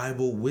this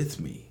Bible with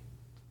me.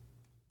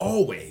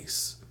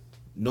 Always.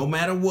 No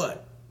matter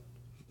what.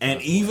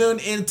 And even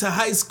into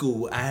high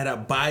school, I had a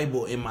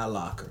Bible in my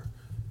locker.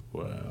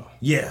 Wow.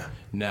 Yeah.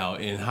 Now,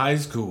 in high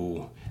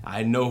school,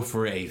 I know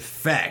for a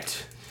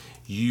fact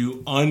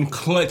you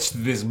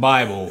unclutched this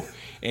Bible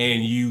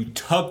and you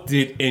tucked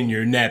it in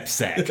your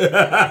knapsack.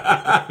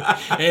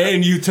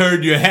 And you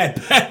turned your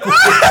hat backwards.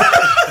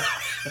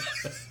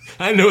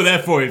 I know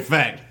that for a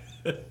fact.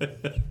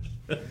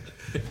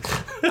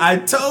 I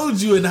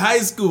told you in high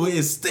school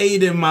it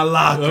stayed in my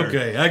locker.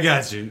 Okay, I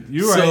got you.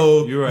 You're right.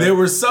 So You're right. There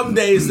were some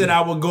days that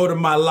I would go to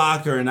my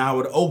locker and I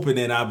would open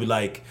it and I'd be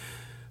like,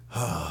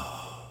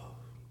 oh,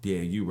 yeah,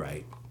 you're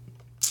right.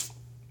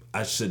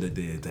 I should have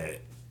did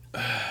that.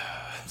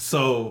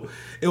 So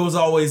it was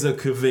always a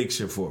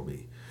conviction for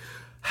me.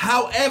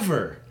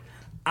 However,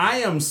 I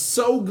am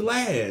so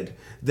glad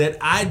that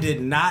I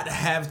did not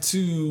have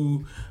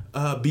to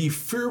be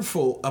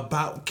fearful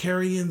about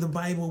carrying the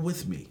Bible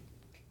with me.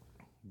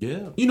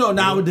 Yeah.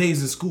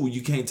 Nowadays in school,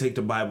 you can't take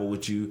the Bible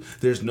with you.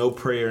 There's no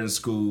prayer in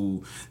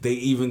school. They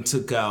even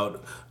took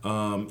out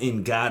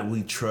In God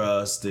We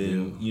Trust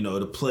and,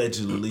 the Pledge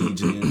of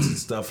Allegiance and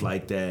stuff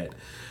like that.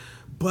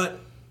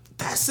 But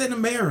that's in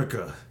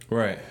America.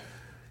 Right.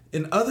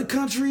 In other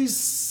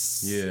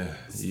countries... Yeah.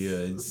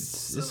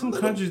 There's some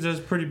countries that's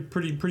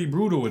pretty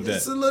brutal with that.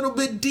 It's a little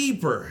bit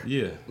deeper.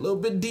 Yeah. A little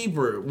bit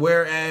deeper.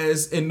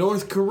 Whereas in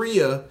North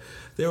Korea,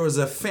 there was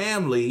a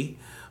family...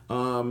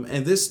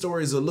 and this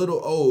story is a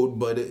little old,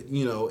 but it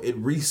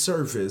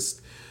resurfaced.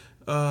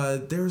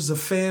 There was a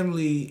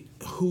family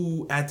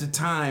who, at the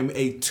time,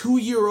 a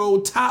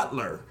 2-year-old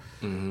toddler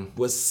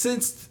was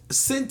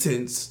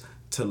sentenced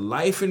to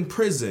life in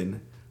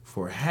prison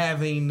for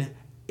having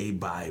a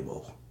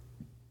Bible.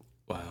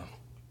 Wow.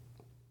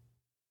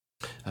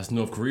 That's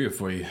North Korea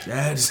for you.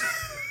 That's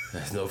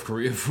North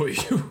Korea for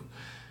you.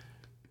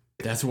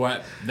 That's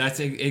why.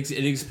 It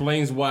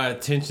explains why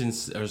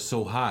tensions are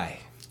so high.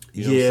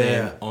 You know what I'm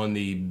saying? On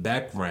the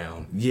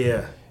background.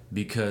 Yeah.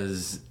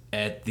 Because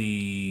at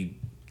the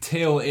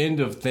tail end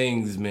of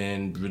things,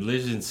 man,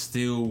 religion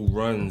still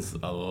runs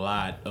a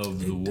lot of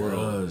the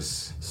world.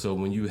 Does. So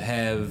when you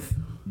have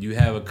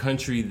a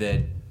country that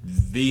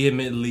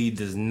vehemently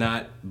does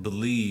not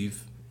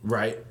believe,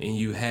 right, and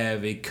you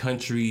have a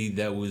country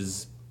that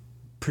was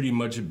pretty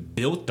much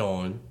built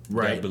on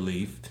that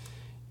belief,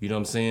 you know what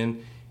I'm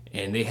saying?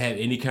 And they have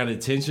any kind of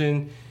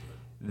tension,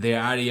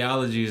 their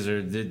ideologies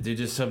they're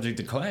just subject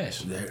to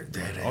clash.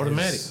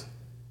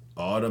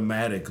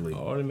 Automatically.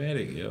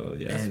 Automatic, yo.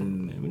 Yeah,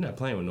 and we're not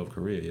playing with North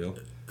Korea, yo.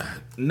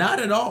 Not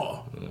at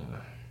all.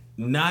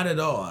 Not at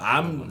all.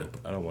 I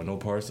don't want no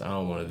parts. I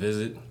don't want to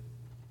visit.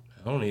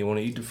 I don't even want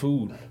to eat the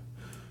food.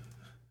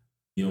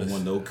 You don't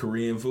want no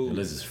Korean food?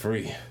 Unless it's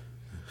free.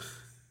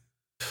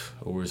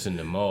 Or it's in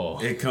the mall.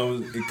 It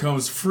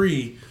comes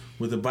free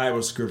with the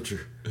Bible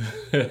scripture.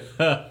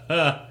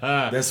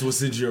 That's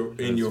what's in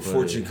your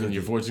fortune cookie. In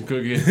your fortune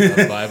cookie,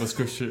 a Bible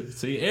scripture.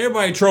 See,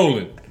 everybody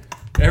trolling.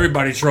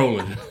 Everybody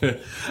trolling.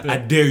 I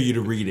dare you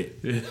to read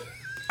it.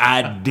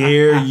 I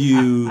dare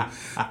you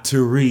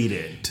to read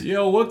it.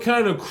 Yo, what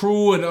kind of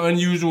cruel and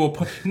unusual...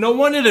 No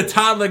wonder the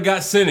toddler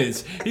got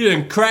sentenced. He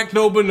done cracked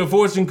open the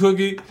fortune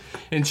cookie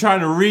and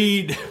trying to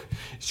read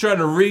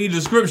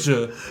the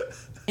scripture.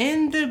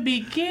 In the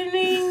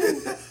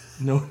beginning...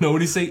 No, what do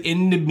you say?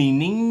 In the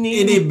beginning...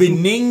 In the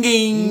beginning...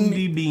 In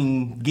the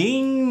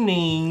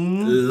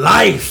beginning...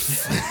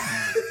 Life!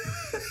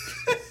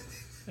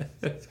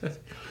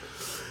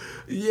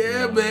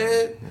 Yeah,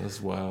 man. That's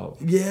wild.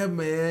 Yeah,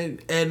 man.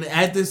 And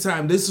at this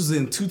time, this was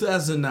in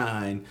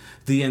 2009,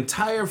 the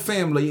entire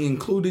family,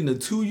 including a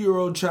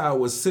 2-year-old child,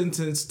 was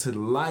sentenced to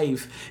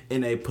life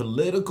in a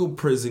political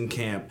prison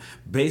camp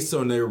based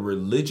on their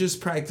religious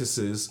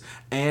practices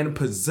and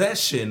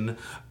possession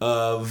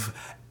of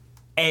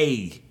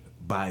a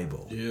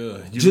Bible. Yeah.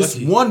 Just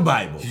lucky. One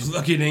Bible. You're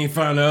lucky they ain't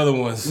find the other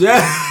ones.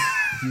 Yeah.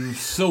 You're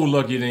so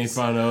lucky they ain't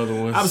find the other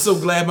ones. I'm so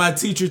glad my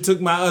teacher took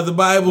my other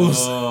Bibles.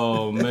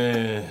 Oh,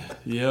 man.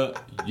 Yeah.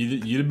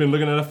 You'd have been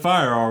looking at a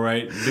fire, all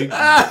right.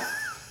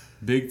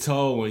 Big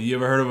tall one. You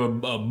ever heard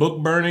of a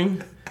book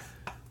burning?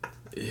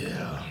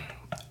 Yeah.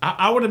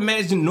 I would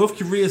imagine North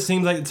Korea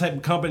seems like the type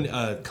of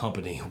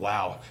company.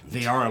 Wow.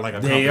 They are like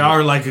a company. They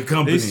are like a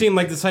company. They seem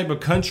like the type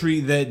of country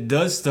that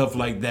does stuff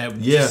like that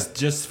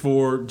just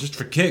for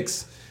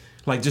kicks.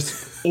 Like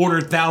just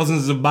order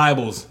thousands of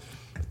Bibles.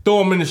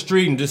 Throw them in the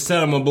street and just set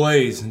them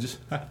ablaze and just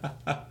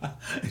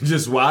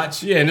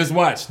watch. Yeah, and just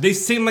watch. They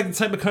seem like the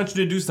type of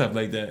country to do stuff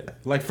like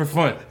that, like for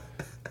fun.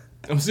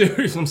 I'm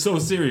serious. I'm so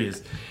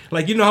serious.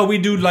 Like, you know how we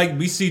do, like,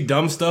 we see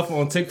dumb stuff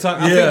on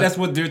TikTok. I think that's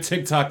what their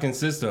TikTok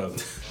consists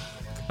of,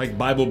 like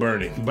Bible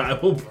burning.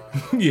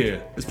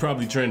 Yeah, it's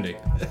probably trending.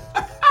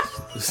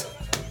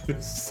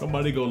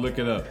 Somebody go look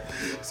it up.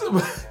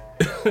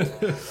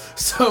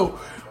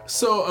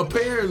 So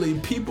apparently,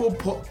 people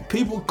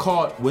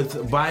caught with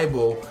the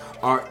Bible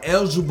are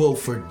eligible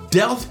for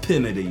death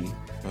penalty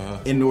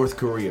in North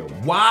Korea,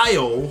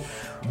 while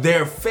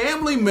their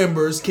family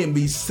members can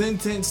be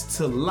sentenced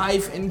to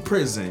life in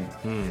prison.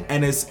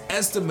 And it's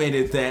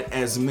estimated that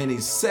as many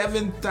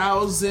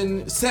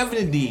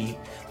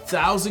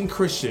 70,000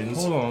 Christians.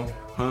 Hold on.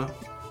 Huh?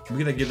 We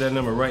gotta get that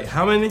number right.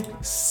 How many?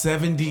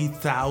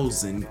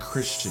 70,000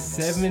 Christians.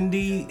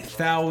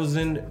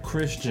 70,000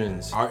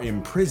 Christians are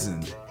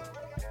imprisoned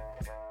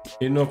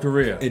in North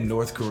Korea.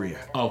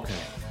 Okay.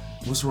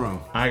 What's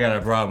wrong? I got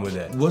a problem with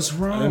that. What's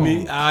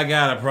wrong? I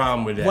got a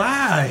problem with that.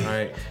 Why? All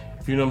right.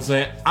 You know what I'm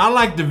saying? I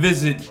like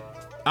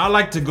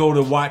to go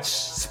to watch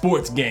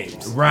sports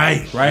games.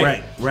 Right. You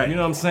know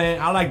what I'm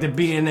saying? I like to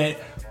be in that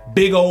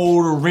big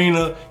old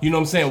arena, you know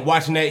what I'm saying,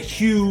 watching that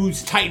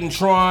huge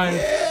Titantron, you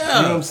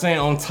know what I'm saying,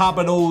 on top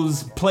of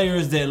those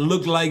players that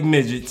look like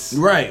midgets.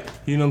 Right.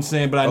 You know what I'm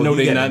saying? But I know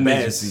they're not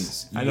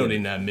midgets. I know they're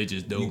not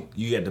midgets, though.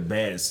 You got the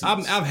bad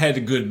seats. I've had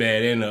the good,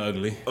 bad, and the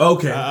ugly.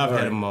 Okay. I've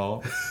had them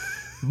all.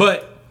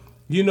 But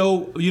you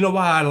know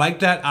why I like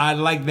that? I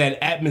like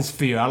that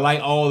atmosphere. I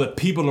like all the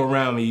people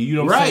around me. You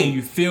know what I'm saying?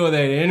 You feel that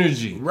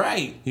energy.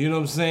 Right. You know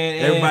what I'm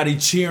saying? Everybody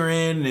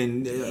cheering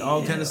and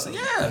all kind of stuff.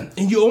 Yeah.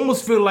 And you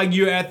almost feel like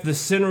you're at the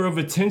center of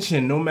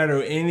attention no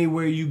matter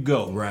anywhere you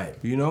go. Right.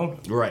 You know?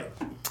 Right.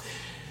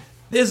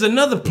 There's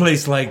another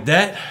place like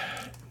that,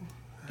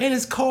 and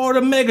it's called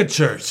a mega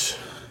church.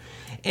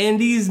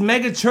 And these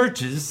mega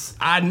churches,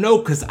 I know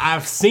because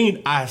I've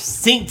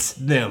synced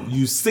them.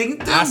 You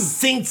synced them? I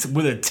synced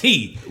with a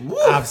T. Woo.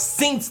 I've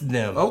synced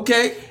them.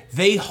 Okay.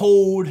 They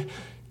hold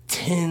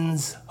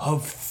tens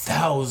of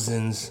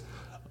thousands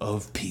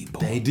of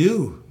people. They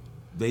do.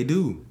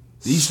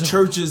 These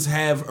churches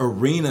have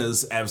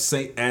arenas as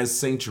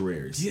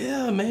sanctuaries.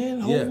 Yeah, man.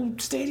 Whole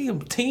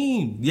stadium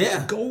team.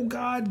 Yeah. Go,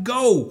 God,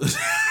 go.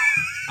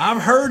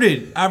 I've heard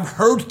it. I've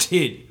heard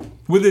it.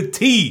 With a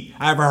T.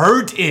 I've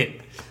heard it.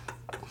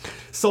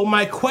 So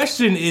my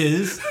question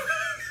is,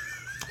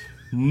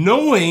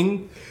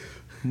 knowing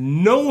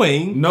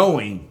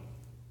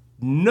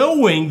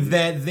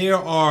that there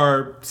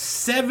are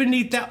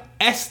 70,000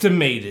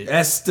 estimated,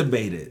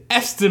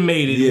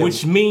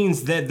 which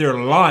means that they're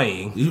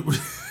lying.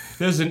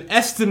 There's an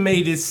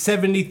estimated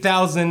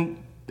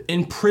 70,000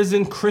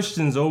 imprisoned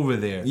Christians over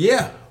there.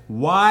 Yeah.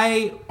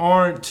 Why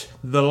aren't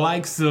the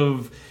likes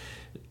of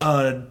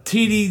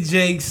TD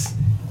Jakes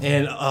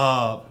and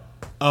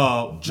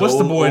what's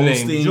the boy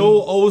name?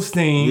 Joel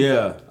Osteen.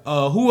 Yeah.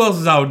 Who else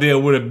is out there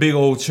with a big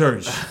old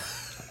church?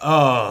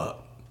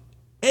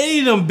 Any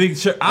of them big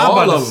church. I'm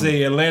about to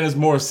say Atlantis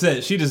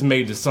Morissette. She just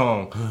made the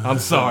song. I'm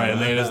sorry,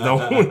 Atlantis.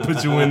 Don't want to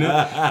put you in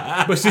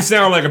it. But she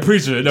sounds like a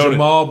preacher, don't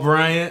Jamal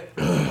Bryant.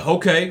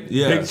 Okay.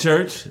 Yeah. Big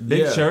church.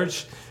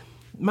 Church.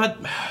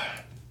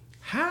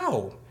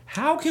 How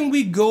can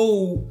we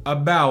go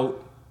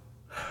about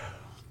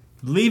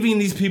leaving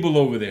these people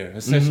over there,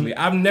 essentially?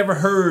 I've never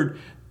heard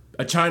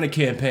a China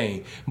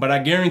campaign, but I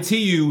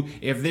guarantee you,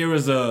 if there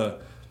was a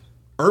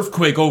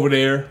earthquake over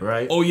there.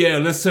 Right. Oh yeah,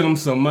 let's send them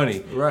some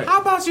money. Right.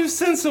 How about you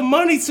send some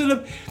money to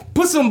the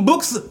put some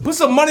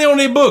money on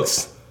their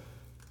books.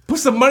 Put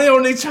some money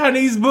on their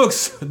Chinese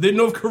books, their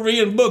North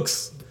Korean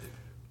books.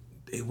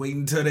 They wait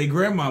until their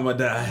grandmama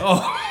die.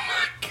 Oh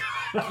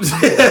my God.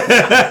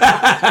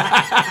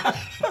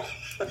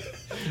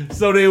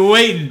 So they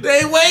waiting.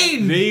 They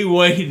waiting. They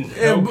waiting.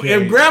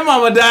 If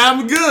grandmama die,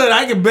 I'm good.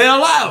 I can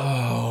bail out.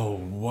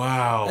 Oh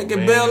wow. I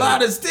can bail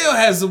out and still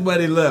have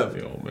somebody left.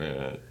 Yo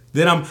man.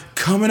 Then I'm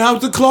coming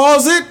out the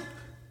closet.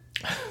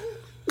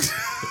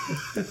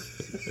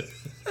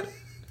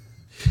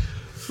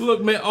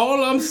 Look, man,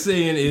 all I'm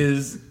saying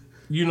is,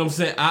 you know what I'm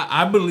saying?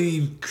 I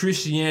believe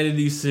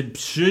Christianity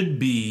should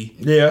be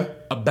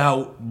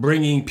about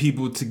bringing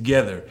people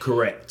together.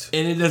 Correct.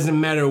 And it doesn't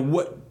matter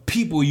what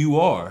people you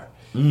are.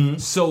 Mm-hmm.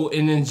 So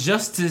an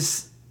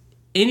injustice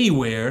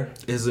anywhere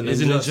is an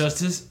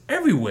injustice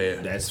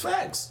everywhere. That's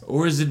facts.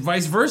 Or is it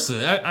vice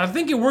versa? I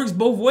think it works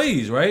both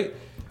ways, right?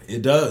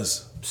 It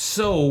does.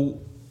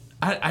 So,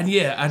 I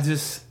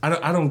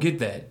don't get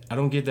that. I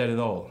don't get that at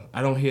all.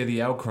 I don't hear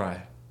the outcry.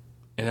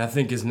 And I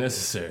think it's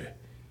necessary.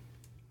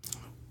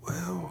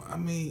 Well, I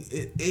mean,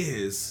 it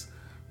is.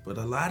 But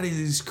a lot of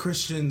these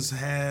Christians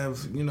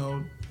have,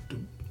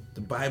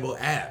 the Bible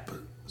app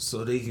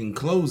so they can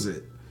close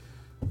it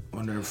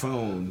on their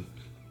phone.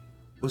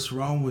 What's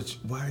wrong with you?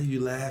 Why are you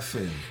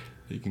laughing?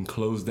 They can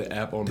close the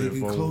app on their phone.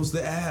 They can close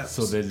the app.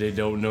 So that they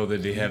don't know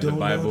that they have the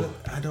Bible.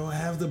 I don't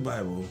have the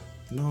Bible.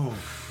 No,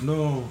 I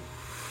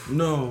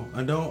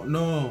don't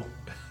know.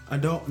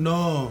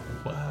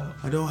 Wow.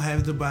 I don't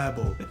have the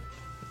Bible.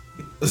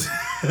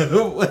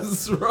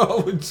 What's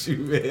wrong with you,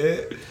 man?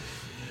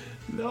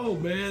 No,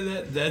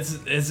 man, that's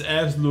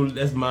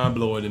absolutely, that's mind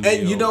blowing to me.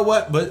 And you know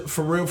what? But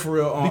for real,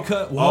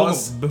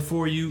 because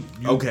before you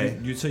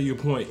tell your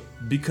point,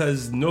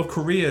 because North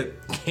Korea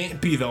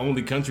can't be the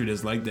only country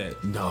that's like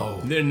that.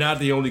 No, they're not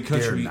the only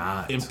country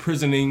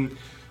imprisoning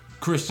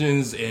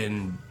Christians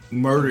and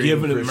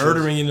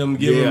murdering them,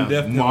 giving them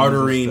death penalties,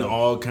 martyring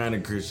all kind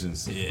of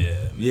Christians.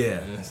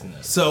 Yeah.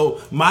 So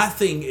my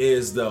thing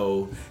is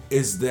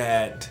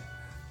that.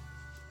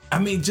 I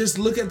mean, just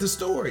look at the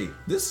story.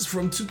 This is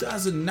from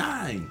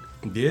 2009.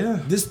 Yeah.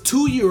 This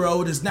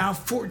 2-year-old is now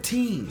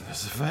 14.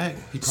 That's a fact.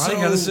 He probably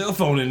got a cell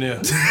phone in there.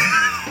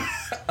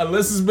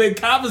 Unless it's been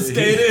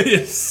confiscated.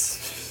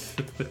 Yes.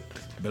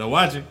 Better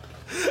watch it.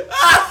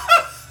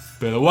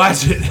 Better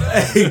watch it.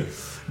 Hey,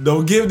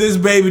 don't give this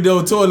baby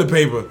no toilet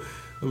paper.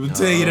 I'm gonna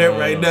tell you that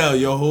right now.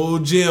 Your whole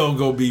jail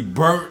gonna be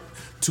burnt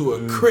to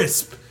a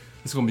crisp.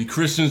 It's gonna be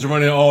Christians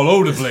running all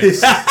over the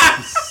place.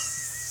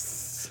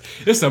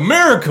 It's a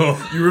miracle.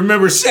 You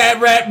remember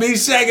Shadrach,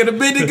 Meshach, and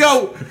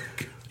Abednego?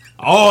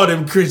 All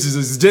them Christians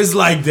is just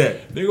like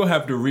that. They're going to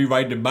have to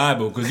rewrite the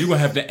Bible because you're going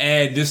to have to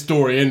add this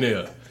story in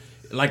there.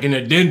 Like an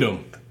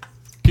addendum.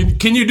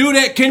 Can you do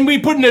that? Can we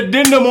put an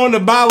addendum on the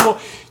Bible?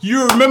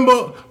 You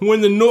remember when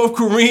the North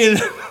Korean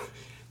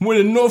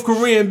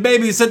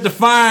baby set the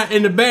fire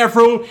in the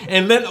bathroom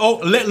and let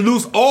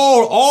loose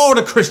all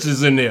the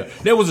Christians in there.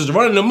 They was just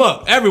running them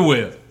up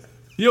everywhere.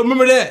 You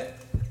remember that?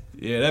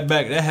 Yeah,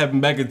 that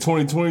happened back in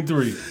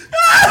 2023.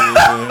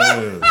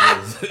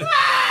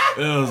 That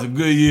was a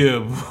good year,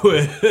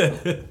 boy.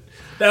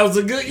 That was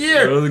a good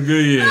year. That was a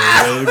good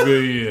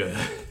year.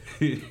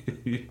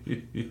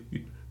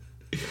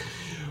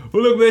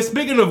 Well, look, man,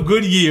 speaking of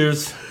good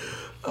years,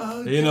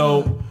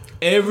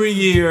 every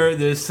year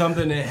there's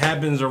something that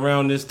happens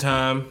around this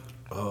time.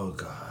 Oh,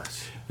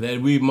 gosh. That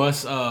we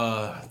must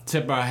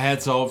tip our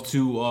hats off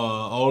to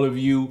all of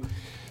you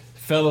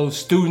fellow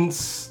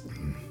students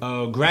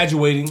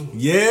graduating.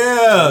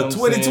 Yeah,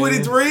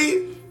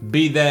 2023.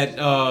 Be that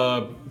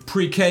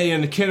pre-K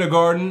in the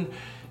kindergarten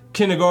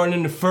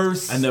in the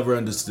first. I never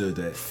understood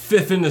that.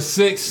 5th in the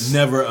 6th.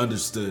 Never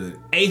understood it.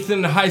 8th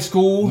in the high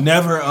school.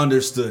 Never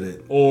understood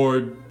it.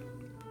 Or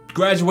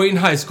graduating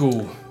high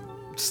school.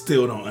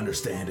 Still don't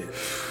understand it.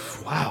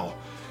 Wow.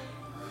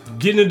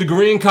 Getting a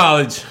degree in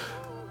college.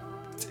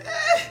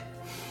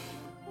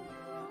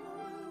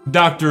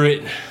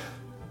 Doctorate.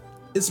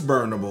 It's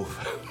burnable.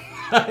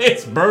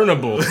 It's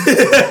burnable.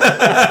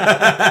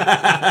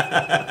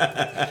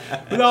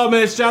 No,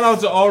 man, shout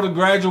out to all the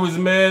graduates,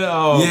 man.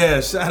 Yeah,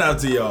 shout out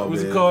to y'all,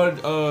 what's man. What's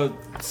it called?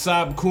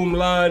 Sub cum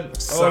laude?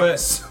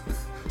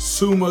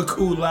 Summa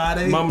cum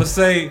laude. Mama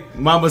say.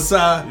 Mama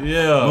sa.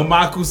 Yeah.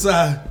 Mamaku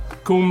sa.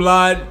 Cum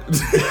laude.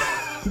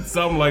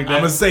 Something like that.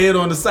 I'm going to say it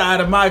on the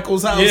side of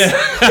Michael's house.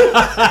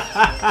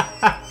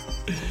 Yeah.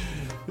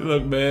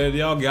 Look, man,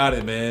 y'all got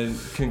it, man.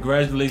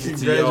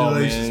 Congratulations to y'all,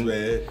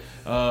 man.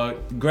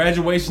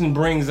 Graduation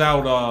brings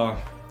out a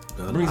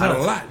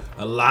lot.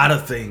 A lot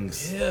of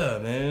things. Yeah,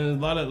 man. A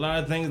lot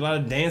of things, a lot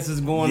of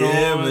dances going on.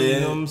 Man. You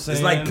know what I'm saying?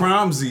 It's like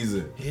prom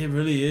season. It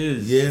really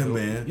is. Yeah,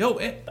 man. Yo,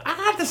 I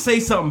have to say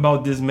something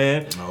about this,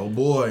 man. Oh,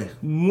 boy.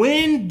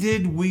 When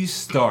did we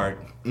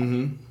start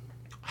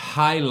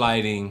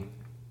highlighting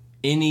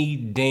any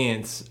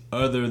dance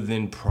other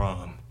than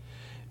prom?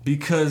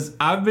 Because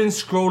I've been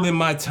scrolling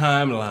my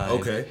timeline.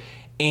 Okay.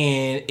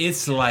 And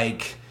it's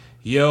like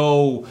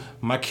Yo,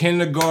 my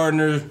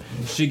kindergartner,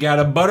 she got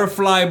a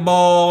butterfly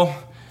ball.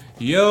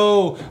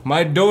 Yo,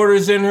 my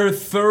daughter's in her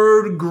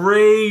 3rd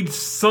grade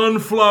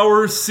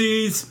sunflower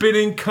seed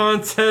spitting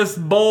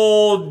contest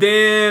ball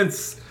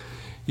dance.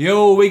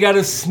 Yo, we got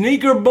a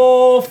sneaker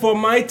ball for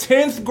my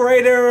 10th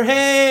grader.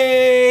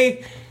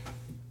 Hey!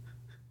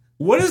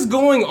 What is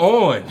going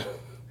on?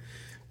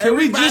 Can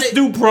we just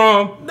do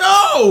prom?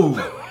 No!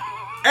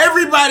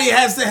 Everybody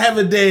has to have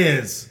a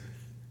dance.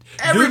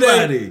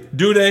 Everybody.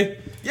 Do they?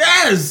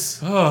 Yes!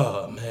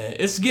 Oh, man.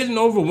 It's getting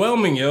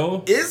overwhelming,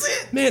 yo. Is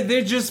it? Man,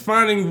 they're just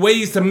finding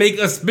ways to make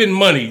us spend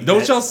money.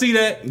 Don't y'all see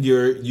that?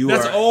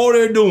 That's are all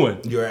they're doing.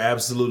 You're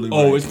absolutely right.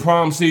 Oh, it's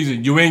prom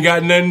season. You ain't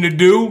got nothing to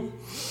do?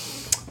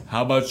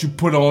 How about you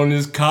put on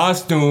this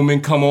costume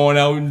and come on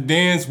out and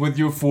dance with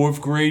your 4th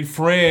grade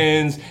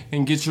friends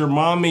and get your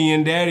mommy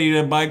and daddy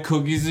to buy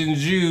cookies and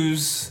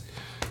juice?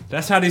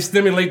 That's how they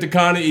stimulate the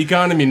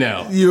economy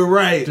now. You're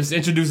right. Just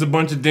introduce a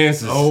bunch of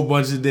dances. A whole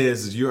bunch of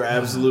dances. You're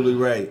absolutely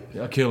right.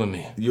 Y'all killing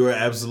me. You're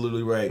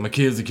absolutely right. My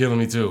kids are killing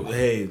me too.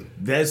 Hey,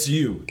 that's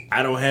you.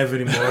 I don't have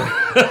any more.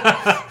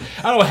 I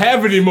don't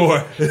have any more.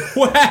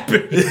 What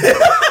happened?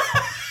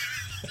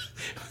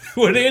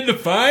 Were they in the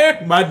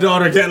fire? My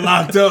daughter got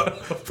locked up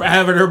for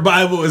having her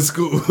Bible in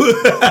school.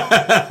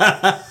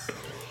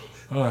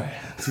 All right,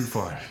 too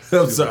far.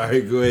 I'm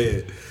sorry. Go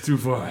ahead. Too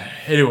far.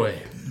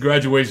 Anyway,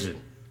 graduation.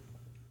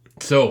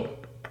 So,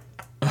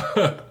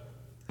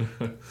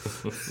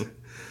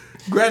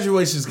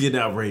 graduation's getting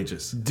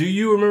outrageous. do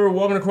you remember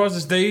walking across the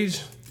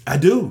stage? I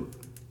do.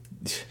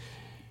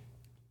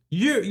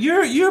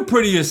 You're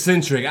pretty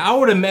eccentric. I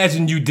would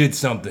imagine you did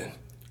something.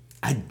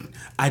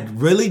 I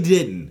really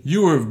didn't.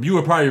 You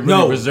were probably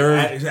really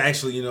reserved.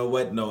 Actually, you know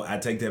what? No, I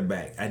take that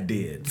back. I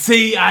did.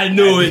 See, I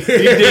knew it. You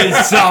did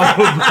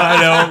something.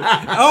 I know.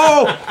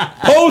 Oh,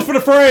 pose for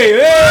the frame.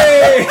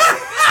 Hey!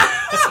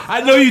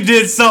 I know you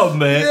did something,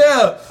 man.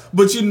 Yeah,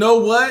 but you know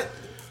what?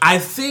 I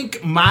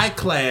think my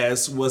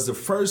class was the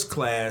first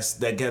class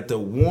that got the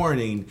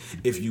warning: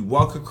 if you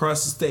walk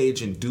across the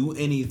stage and do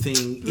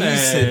anything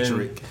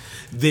eccentric,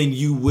 then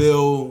you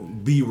will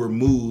be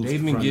removed.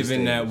 They've been from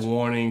giving the that stage.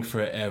 warning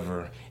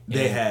forever.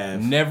 They And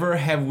have. Never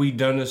have we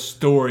done a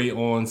story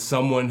on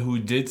someone who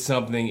did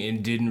something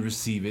and didn't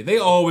receive it. They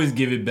always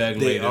give it back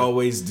They later.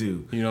 always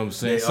do. You know what I'm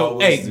saying? They So,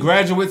 always hey, do.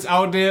 graduates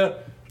out there,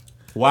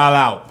 wild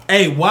out.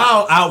 Hey,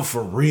 wild out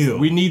for real.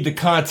 We need the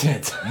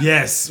content.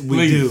 Yes, we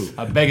Please, do.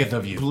 I beggeth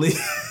of you. Please.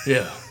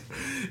 Yeah.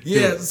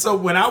 Yeah, so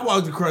when I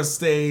walked across the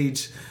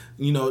stage,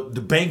 you know,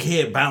 the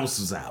bankhead bounce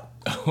was out.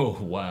 Oh,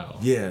 wow.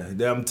 Yeah,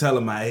 I'm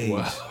telling my age.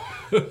 Wow.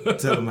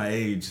 Telling my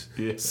age.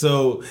 Yeah.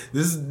 So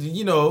this is,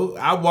 you know,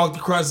 I walked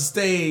across the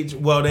stage.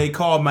 Well, they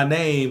called my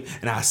name,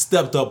 and I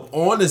stepped up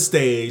on the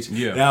stage.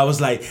 Yeah. And I was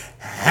like,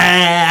 ha.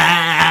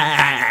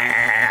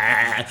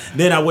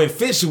 Then I went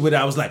fishing with it.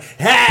 I was like,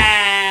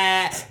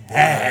 ha.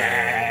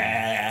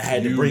 I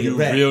had to bring it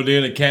back. You reeled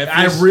in a catfish?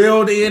 I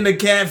reeled in the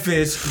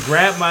catfish,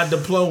 grabbed my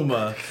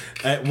diploma.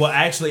 Well,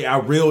 actually, I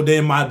reeled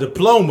in my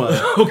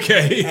diploma.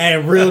 Okay.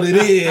 And reeled it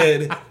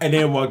in, and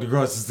then walked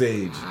across the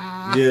stage.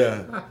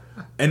 Yeah.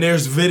 And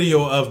there's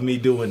video of me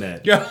doing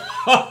that.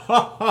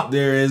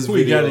 There is video.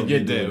 We gotta of me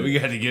get doing there. it. We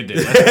gotta get there.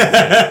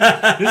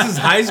 This is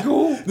high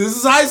school? This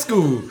is high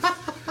school.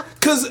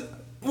 Because,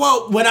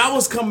 well, when I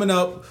was coming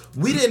up,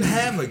 we didn't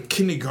have a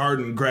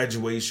kindergarten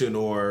graduation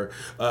or...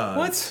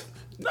 What?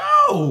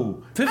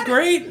 No. 5th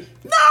grade?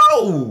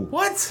 No.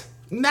 What?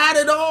 Not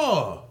at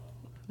all.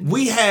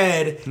 We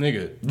had...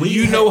 Nigga, do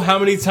you know how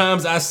many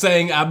times I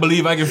sang I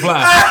Believe I Can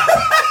Fly?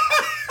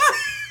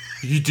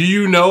 Do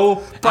you know?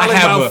 Probably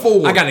about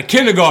 4. I got a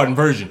kindergarten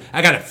version.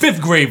 I got a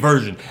 5th grade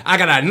version. I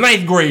got a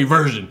 9th grade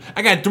version.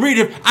 I got 3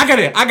 different. I got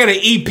an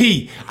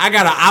EP. I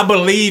got a I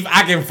Believe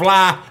I Can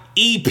Fly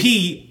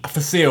EP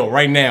for sale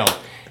right now.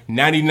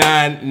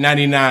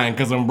 $99.99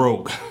 because I'm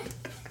broke.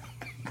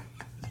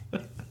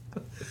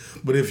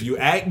 But if you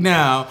act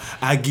now,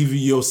 I give you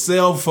your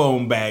cell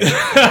phone back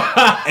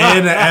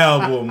and the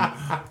album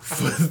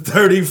for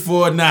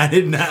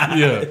 $34.99.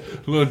 Yeah,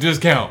 a little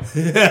discount.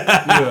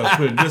 Yeah,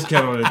 put a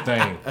discount on that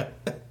thing.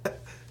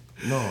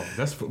 No,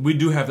 we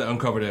do have to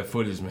uncover that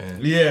footage,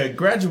 man. Yeah,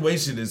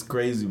 graduation is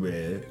crazy,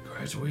 man.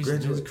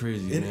 Graduation is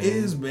crazy, It man.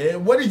 is,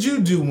 man. What did you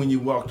do when you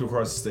walked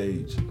across the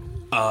stage?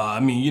 I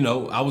mean, you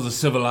know, I was a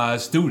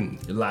civilized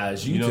student.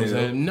 Lies, You know what I'm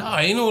saying? No,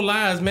 ain't no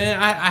lies, man.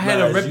 I had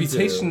Lies, a you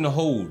reputation to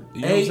hold. You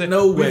know what I'm Ain't saying?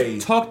 no way.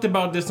 We've talked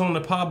about this on the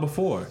pod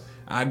before.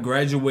 I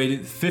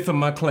graduated 5th of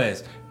my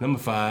class. Number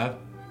 5,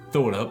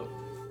 throw it up.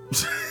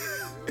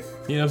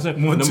 You know what I'm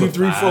saying? 1, 2, Number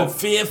 3, 4,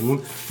 5. 5th.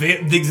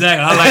 5th,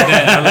 exactly. I like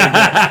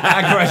that.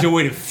 I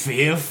graduated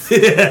 5th.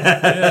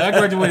 Yeah, I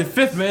graduated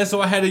 5th, man. So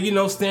I had to, you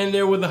know, stand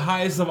there with the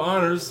highest of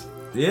honors.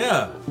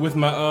 Yeah. With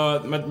my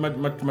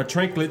my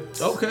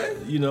trinklets, Okay.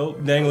 you know,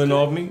 dangling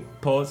off me.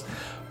 Pause.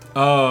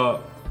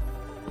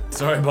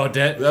 Sorry about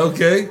that.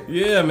 Okay.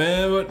 Yeah,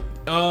 man, but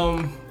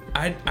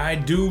I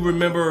do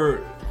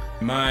remember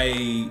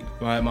my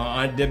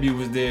Aunt Debbie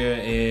was there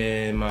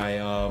and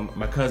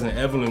my cousin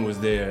Evelyn was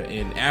there,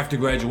 and after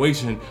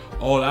graduation,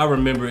 all I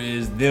remember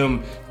is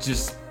them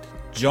just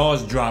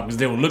jaws dropped because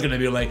they were looking at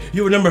me like,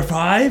 you were number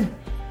 5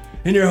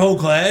 in your whole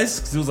class?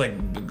 Because it was like,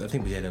 I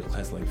think we had a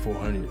class of like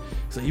 400.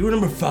 It's like, you were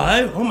number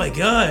 5? Oh my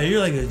God, you're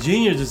like a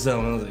genius or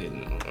something. I was like,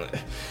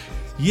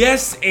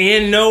 yes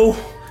and no.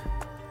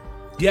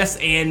 Yes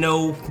and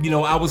no. You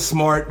know, I was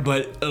smart,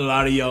 but a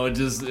lot of y'all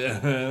just,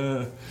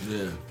 you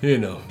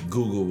know.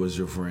 Google was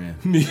your friend.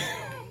 Me.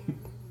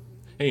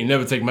 I ain't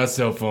never take my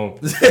cell phone.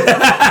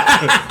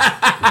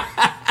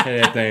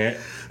 That thing.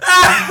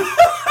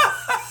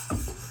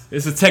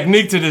 It's a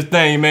technique to this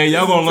thing, man.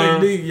 Y'all gonna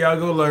learn. Y'all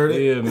gonna learn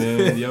it. Yeah,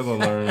 man. Y'all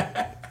gonna learn.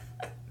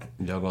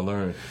 Y'all gonna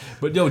learn.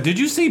 But yo, did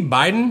you see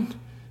Biden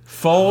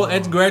fall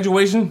at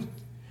graduation?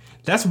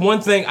 That's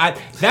one thing.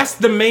 That's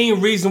the main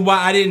reason why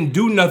I didn't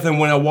do nothing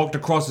when I walked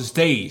across the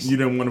stage. You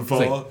didn't want to fall?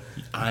 Like,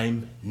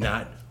 I'm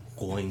not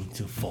going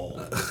to fall.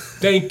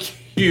 Thank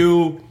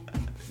you.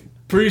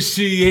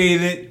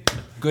 Appreciate it.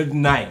 Good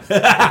night.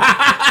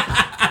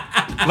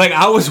 Like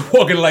I was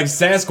walking like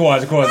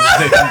Sasquatch across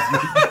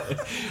the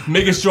stage,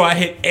 making sure I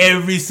hit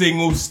every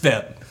single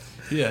step.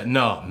 Yeah,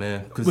 no,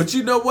 man. But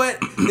you know what?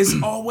 It's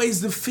always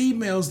the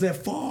females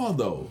that fall,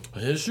 though.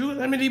 It's true.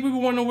 I mean, these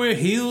people want to wear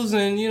heels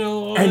and, you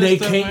know, all and that they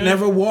stuff, can't man.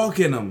 never walk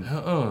in them.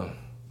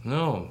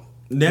 No.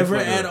 Never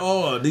at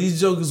all.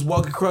 These jokers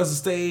walk across the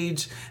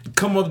stage,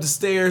 come up the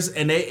stairs,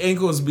 and their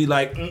ankles be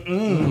like, They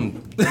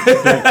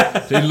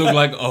look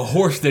like a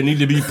horse that need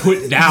to be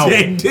put down.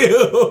 They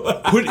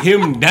do. Put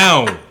him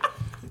down.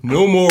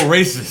 No more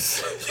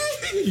races.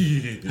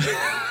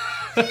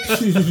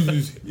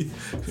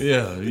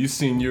 Yeah, you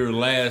seen your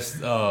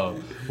last,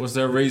 what's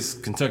that race?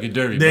 Kentucky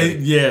Derby.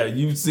 Yeah,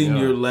 you've seen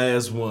your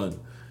last one.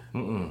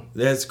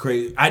 That's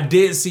crazy. I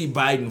did see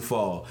Biden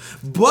fall.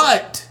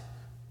 But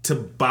to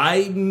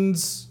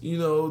Biden's, you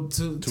know,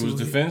 to his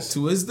defense?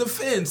 To his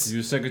defense.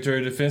 You Secretary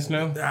of Defense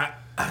now?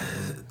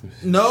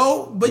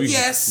 No, but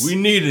yes. We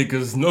need it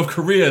because North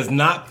Korea is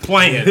not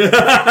playing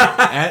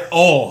at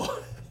all.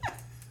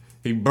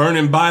 He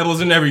burning Bibles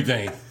and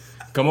everything.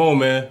 Come on,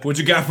 man. What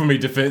you got for me,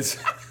 defense?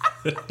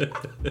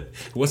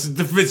 What's the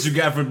defense you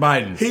got for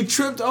Biden? He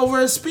tripped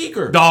over a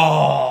speaker.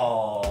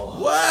 Oh.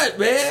 What,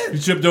 man? You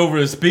tripped over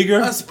a speaker?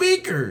 A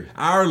speaker.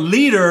 Our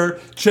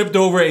leader tripped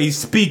over a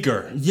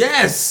speaker.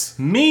 Yes.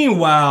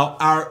 Meanwhile,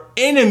 our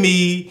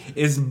enemy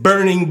is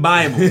burning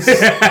Bibles.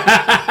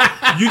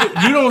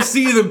 You don't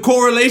see the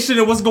correlation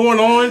of what's going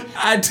on?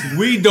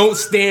 We don't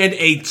stand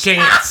a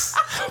chance.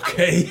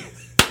 Okay?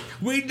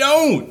 We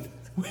don't.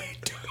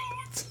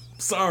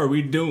 Sorry,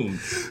 we doomed.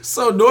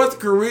 So North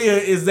Korea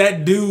is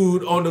that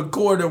dude on the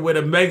corner with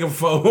a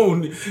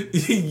megaphone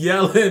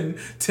yelling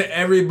to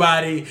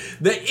everybody,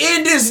 the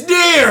end is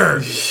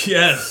near!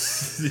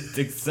 Yes,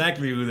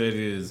 exactly who that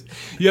is.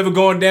 You ever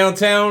gone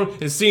downtown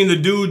and seen the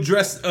dude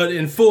dressed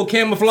in full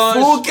camouflage?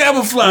 Full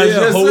camouflage,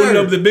 yeah, yes, holding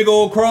sir. up the big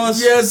old cross?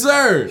 Yes,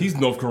 sir. He's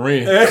North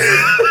Korean.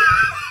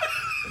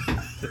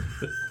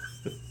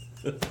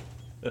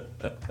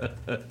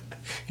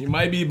 He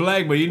might be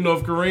black, but he's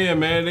North Korean,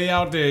 man. They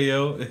out there,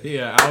 yo.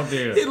 Yeah, out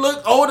there. He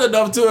looked old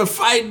enough to have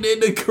fighting in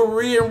the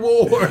Korean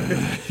War.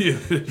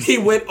 He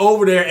went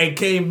over there and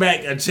came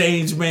back a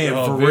changed man,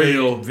 for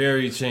real.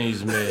 Very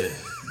changed man.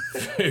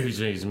 Very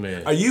changed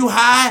man. Are you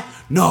high?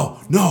 No,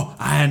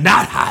 I am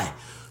not high.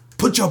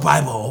 Put your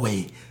Bible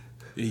away.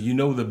 You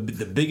know the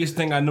biggest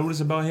thing I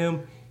noticed about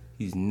him?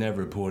 He's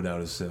never pulled out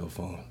his cell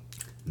phone.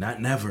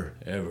 Not never.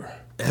 Ever.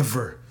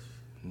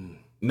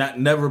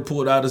 Never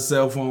pulled out a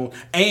cell phone,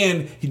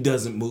 and he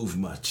doesn't move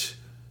much.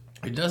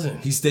 He doesn't.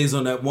 He stays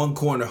on that one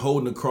corner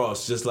holding the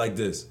cross just like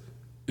this.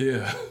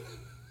 Yeah.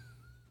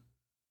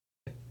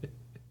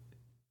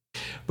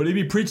 But he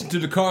be preaching to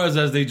the cars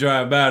as they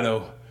drive by,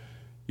 though.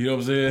 You know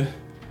what I'm saying?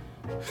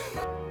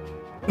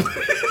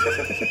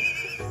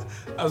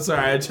 I'm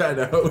sorry, I tried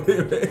to hold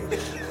it.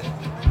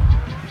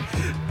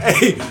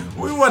 Hey,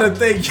 we want to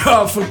thank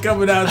y'all for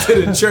coming out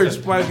to the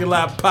Church Parking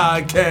Lot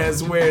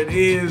Podcast, where it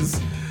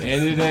is.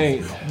 And it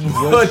ain't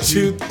What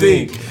you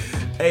think.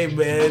 Hey,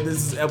 man,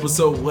 this is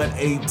episode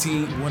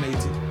 118.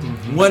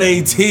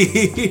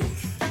 118.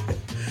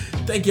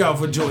 Thank y'all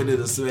for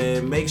joining us,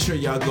 man. Make sure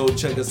y'all go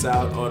check us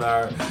out on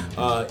our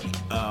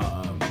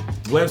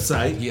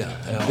website. Yeah.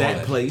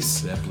 That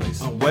place.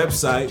 On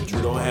website,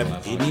 we don't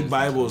have any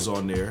Bibles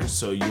on there,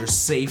 so you're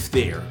safe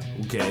there,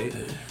 okay?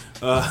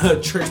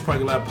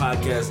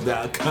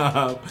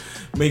 churchparkinglotpodcast.com.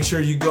 Make sure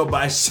you go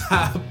by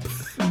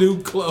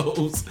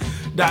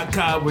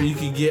shopnewclothes.com, where you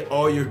can get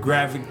all your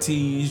graphic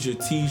tees, your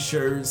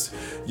t-shirts,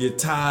 your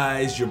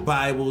ties, your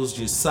Bibles,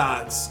 your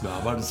socks. No,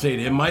 I'm about to say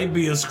there might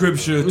be a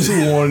scripture or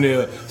two on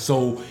there,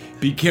 so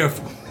be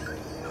careful.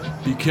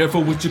 Be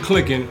careful what you're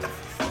clicking.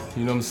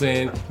 You know what I'm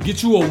saying?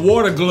 Get you a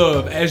water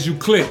glove as you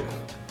click,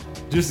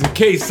 just in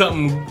case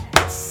something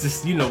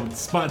just,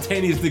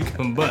 spontaneously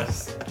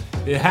combusts.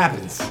 It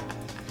happens.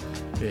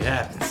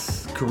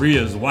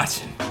 Korea's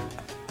watching.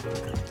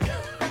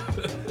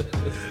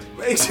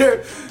 Make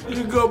sure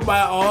you go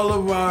buy all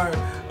of our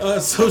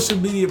social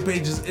media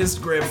pages,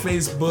 Instagram,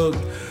 Facebook.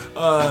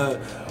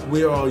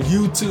 We're on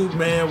YouTube,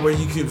 man, where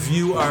you can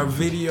view our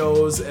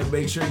videos, and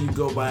make sure you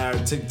go by our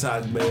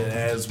TikTok, man,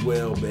 as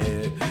well,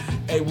 man.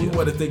 Hey, we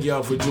want to thank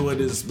y'all for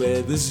joining us,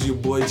 man. This is your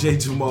boy J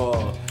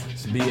Jamal.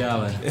 It's B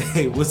Allen.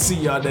 Hey, we'll see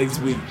y'all next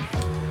week.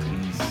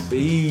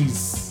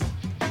 Peace.